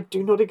 I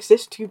do not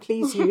exist to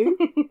please you.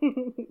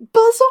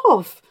 Buzz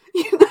off,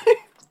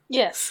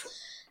 Yes.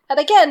 And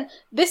again,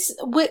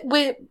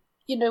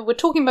 we're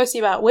talking mostly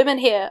about women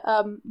here,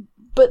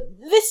 but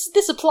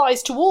this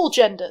applies to all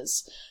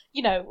genders.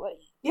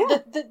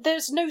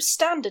 There's no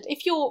standard.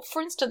 If you're, for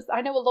instance,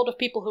 I know a lot of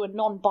people who are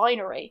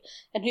non-binary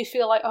and who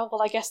feel like, oh,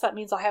 well, I guess that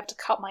means I have to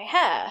cut my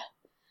hair,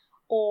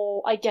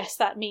 or I guess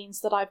that means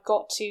that I've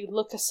got to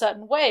look a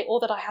certain way, or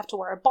that I have to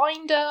wear a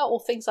binder, or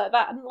things like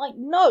that. And like,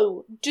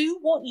 no, do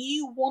what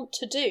you want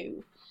to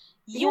do.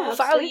 Your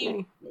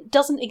value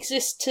doesn't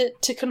exist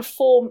to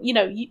conform,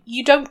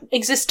 you don't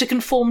exist to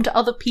conform to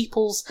other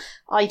people's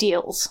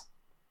ideals.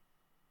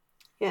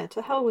 Yeah,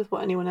 to hell with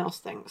what anyone else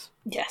thinks.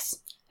 Yes.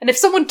 And if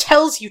someone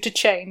tells you to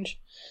change,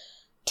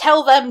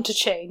 tell them to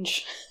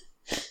change.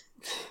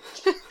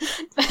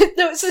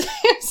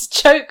 This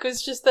joke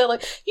was just, they're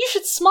like, you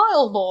should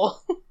smile more.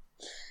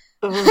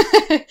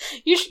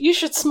 You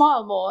should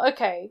smile more.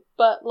 Okay,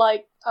 but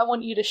like, I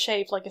want you to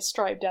shave like a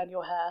stripe down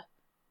your hair.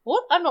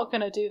 What? I'm not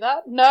going to do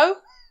that. No?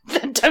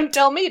 Then don't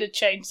tell me to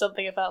change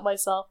something about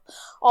myself.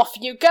 Off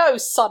you go,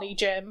 Sonny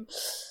Jim.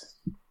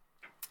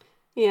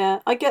 Yeah,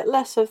 I get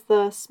less of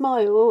the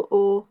smile,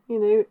 or,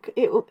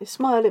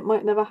 smile, it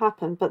might never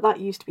happen, but that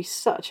used to be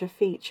such a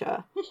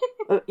feature.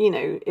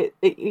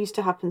 It used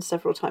to happen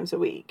several times a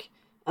week.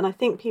 And I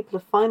think people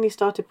have finally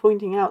started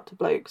pointing out to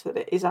blokes that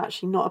it is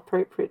actually not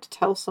appropriate to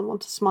tell someone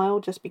to smile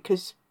just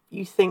because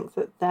you think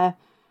that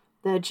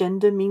their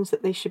gender means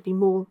that they should be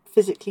more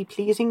physically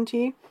pleasing to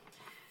you.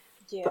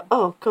 Yeah. But,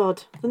 oh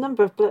God, the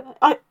number of...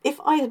 if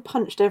I had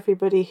punched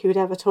everybody who'd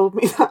ever told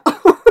me that,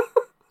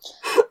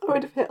 I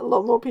would have hit a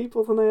lot more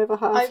people than I ever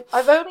have.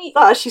 I've only...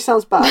 That actually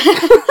sounds bad.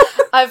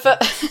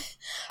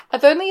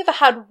 I've only ever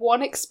had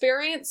one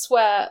experience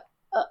where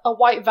a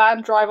white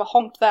van driver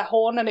honked their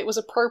horn and it was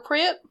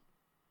appropriate.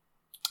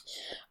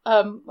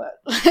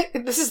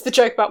 This is the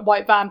joke about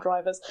white van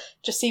drivers.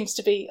 Just seems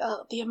to be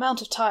the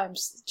amount of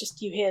times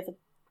just you hear the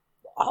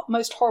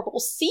most horrible, or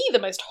see the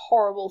most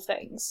horrible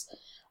things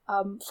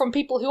from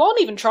people who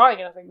aren't even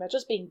trying anything, they're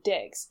just being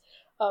dicks.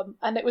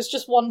 And it was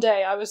just one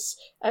day,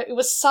 it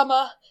was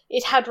summer,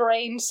 it had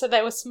rained, so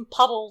there were some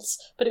puddles,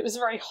 but it was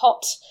very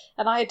hot,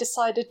 and I had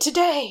decided,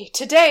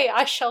 today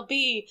I shall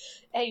be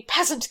a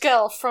peasant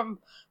girl from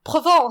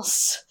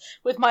Provence,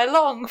 with my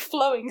long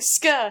flowing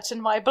skirt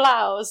and my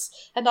blouse,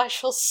 and I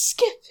shall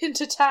skip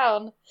into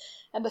town.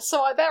 And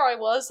so there I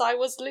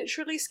was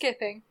literally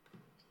skipping,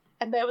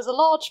 and there was a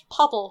large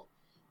puddle,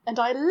 and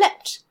I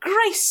leapt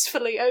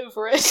gracefully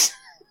over it.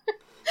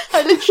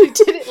 I literally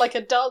did it like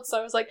a dance.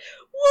 I was like,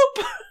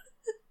 whoop!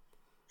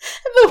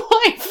 And the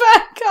white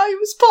van guy who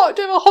was parked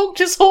over honked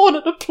his horn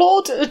and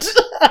applauded.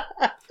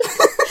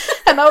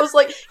 And And I was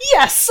like,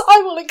 yes,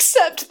 I will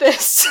accept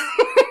this.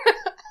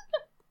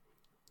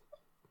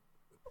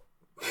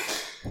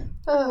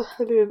 Oh,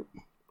 brilliant.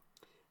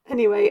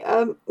 Anyway,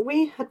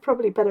 we had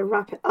probably better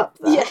wrap it up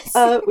there. Yes.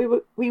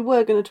 We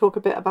were going to talk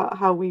a bit about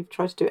how we've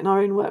tried to do it in our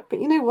own work, but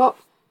you know what?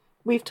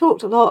 We've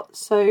talked a lot,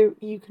 so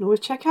you can always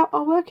check out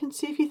our work and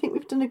see if you think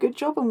we've done a good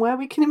job and where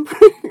we can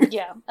improve.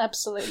 Yeah,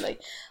 absolutely.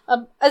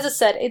 As I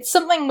said, it's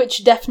something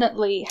which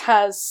definitely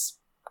has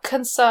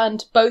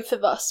concerned both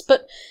of us,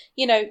 but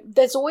you know,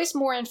 there's always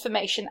more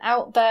information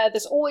out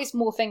there's always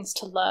more things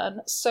to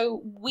learn,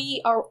 so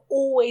we are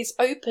always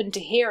open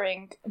to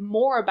hearing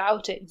more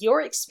about it,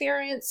 your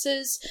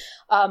experiences,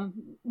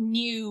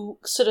 new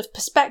sort of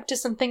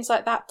perspectives and things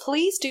like that.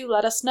 Please do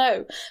let us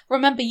know.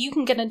 Remember, you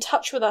can get in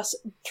touch with us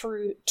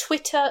through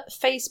Twitter,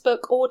 Facebook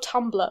or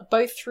Tumblr,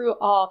 both through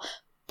our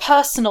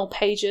personal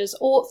pages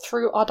or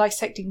through our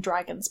Dissecting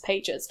Dragons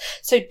pages,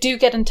 so do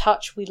get in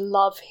touch. We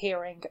love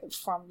hearing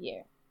from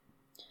you.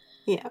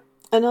 Yeah,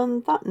 and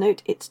on that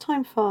note, it's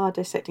time for our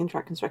Dissecting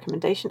Dragons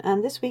recommendation,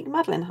 and this week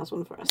Madeline has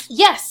one for us.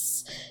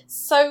 Yes!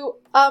 So,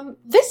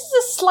 this is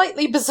a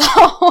slightly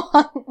bizarre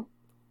one.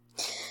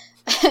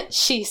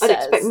 She says. I'd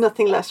expect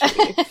nothing less from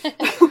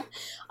you.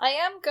 I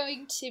am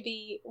going to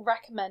be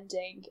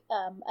recommending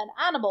an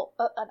animal.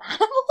 An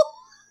animal?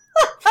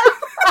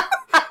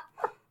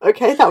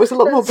 Okay, that was a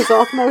lot more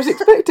bizarre than I was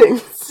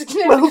expecting.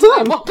 Well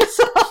done. More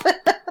bizarre.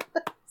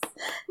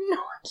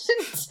 Not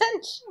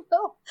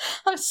intentional.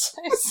 I'm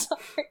so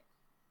sorry.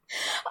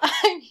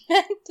 I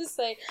meant to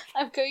say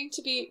I'm going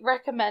to be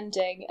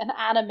recommending an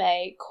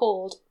anime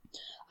called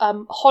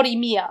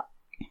Horimiya,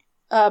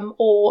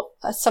 or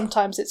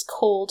sometimes it's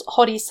called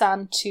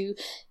Hori-san to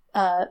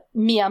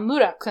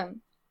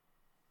Miyamura-kun.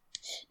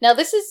 Now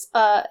this is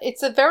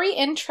it's a very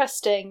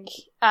interesting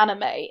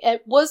anime.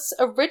 It was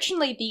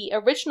originally, the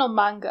original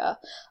manga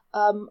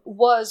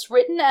was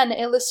written and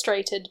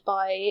illustrated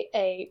by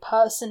a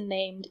person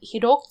named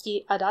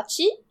Hiroki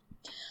Adachi,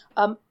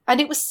 and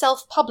it was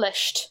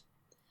self-published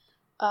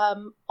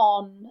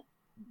on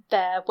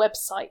their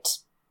website.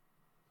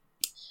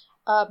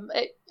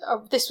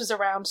 This was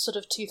around sort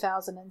of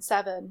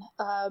 2007,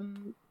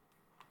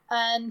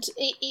 and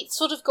it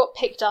sort of got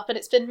picked up, and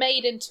it's been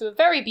made into a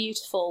very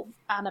beautiful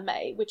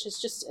anime, which is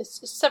just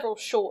several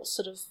short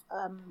sort of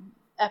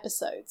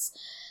episodes.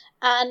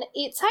 And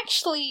it's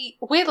actually,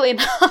 weirdly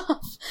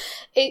enough,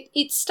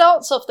 it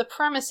starts off, the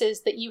premise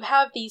is that you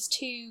have these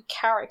two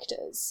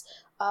characters.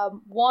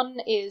 One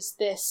is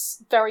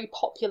this very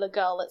popular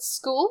girl at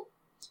school,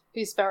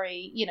 who's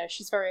very,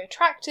 she's very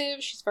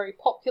attractive, she's very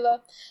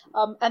popular.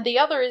 And the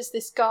other is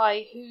this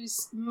guy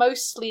who's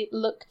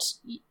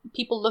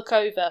people look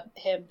over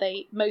him,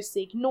 they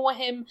mostly ignore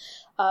him.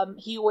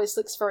 He always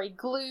looks very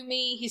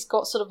gloomy, he's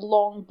got sort of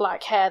long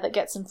black hair that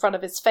gets in front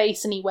of his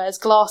face, and he wears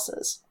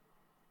glasses.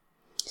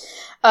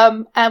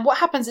 And what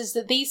happens is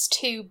that these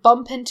two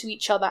bump into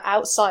each other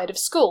outside of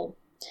school.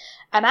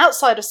 And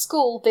outside of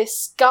school,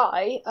 this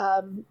guy,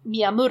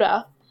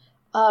 Miyamura,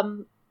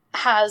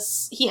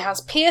 has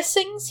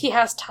piercings, he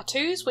has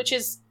tattoos, which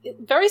is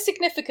very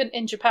significant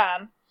in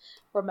Japan,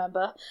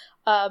 remember.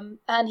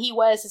 And he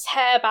wears his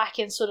hair back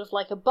in sort of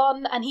like a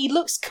bun, and he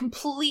looks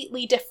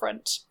completely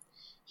different.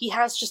 He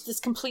has just this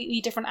completely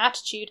different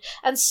attitude,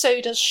 and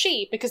so does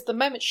she, because the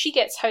moment she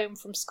gets home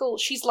from school,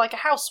 she's like a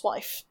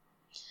housewife.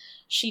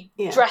 She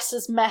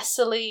dresses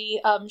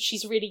messily,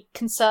 she's really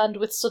concerned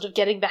with sort of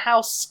getting the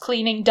house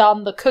cleaning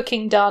done, the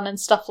cooking done, and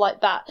stuff like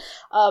that.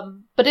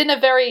 But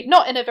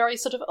not in a very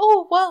sort of,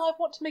 oh, well, I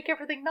want to make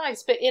everything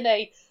nice, but in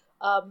a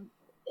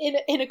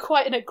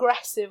quite an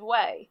aggressive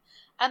way.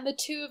 And the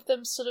two of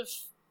them sort of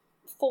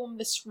form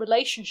this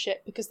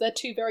relationship because they're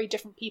two very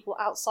different people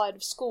outside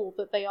of school,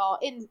 that they are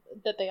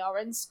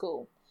in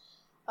school.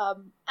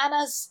 And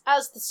as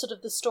the sort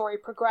of the story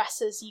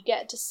progresses, you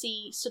get to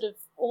see sort of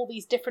all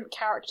these different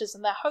characters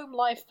and their home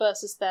life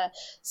versus their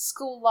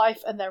school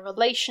life and their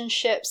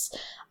relationships.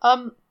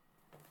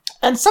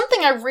 And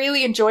something I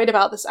really enjoyed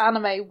about this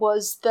anime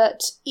was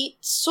that it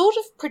sort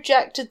of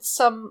projected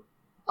some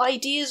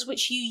ideas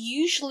which you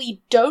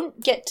usually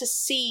don't get to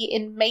see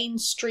in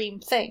mainstream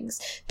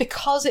things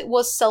because it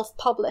was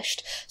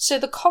self-published. So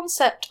the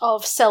concept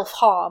of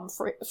self-harm,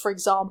 for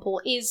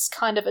example, is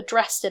kind of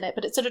addressed in it,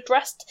 but it's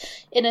addressed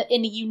in a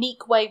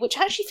unique way, which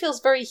actually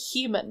feels very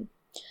human.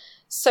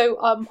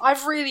 So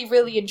I've really,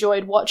 really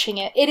enjoyed watching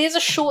it. It is a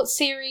short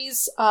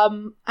series,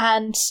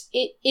 and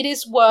it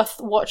is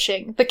worth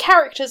watching. The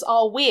characters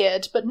are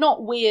weird, but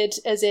not weird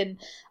as in,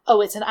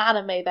 oh, it's an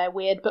anime, they're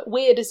weird, but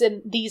weird as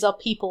in, these are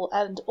people,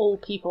 and all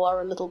people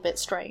are a little bit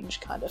strange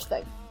kind of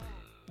thing.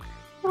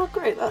 Oh,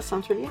 great, that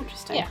sounds really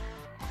interesting. Yeah.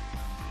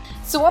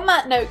 So on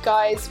that note,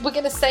 guys, we're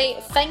going to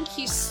say thank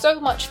you so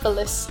much for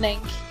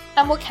listening,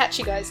 and we'll catch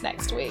you guys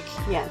next week.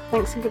 Yeah,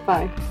 thanks and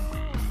goodbye.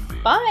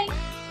 Bye!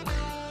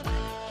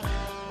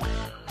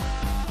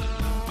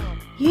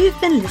 You've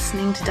been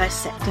listening to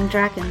Dissecting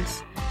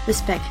Dragons, the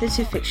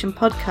speculative fiction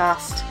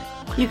podcast.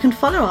 You can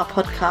follow our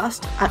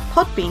podcast at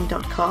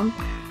podbean.com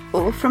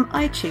or from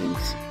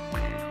iTunes.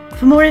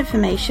 For more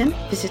information,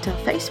 visit our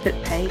Facebook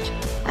page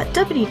at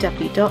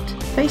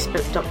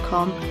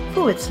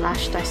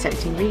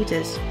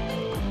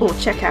www.facebook.com/dissectingreaders, or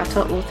check out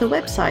our author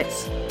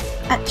websites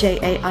at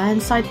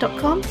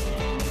jaironside.com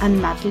and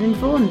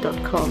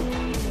madeleinevaughan.com.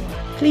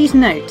 Please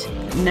note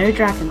that no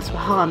dragons were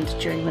harmed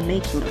during the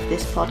making of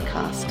this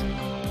podcast.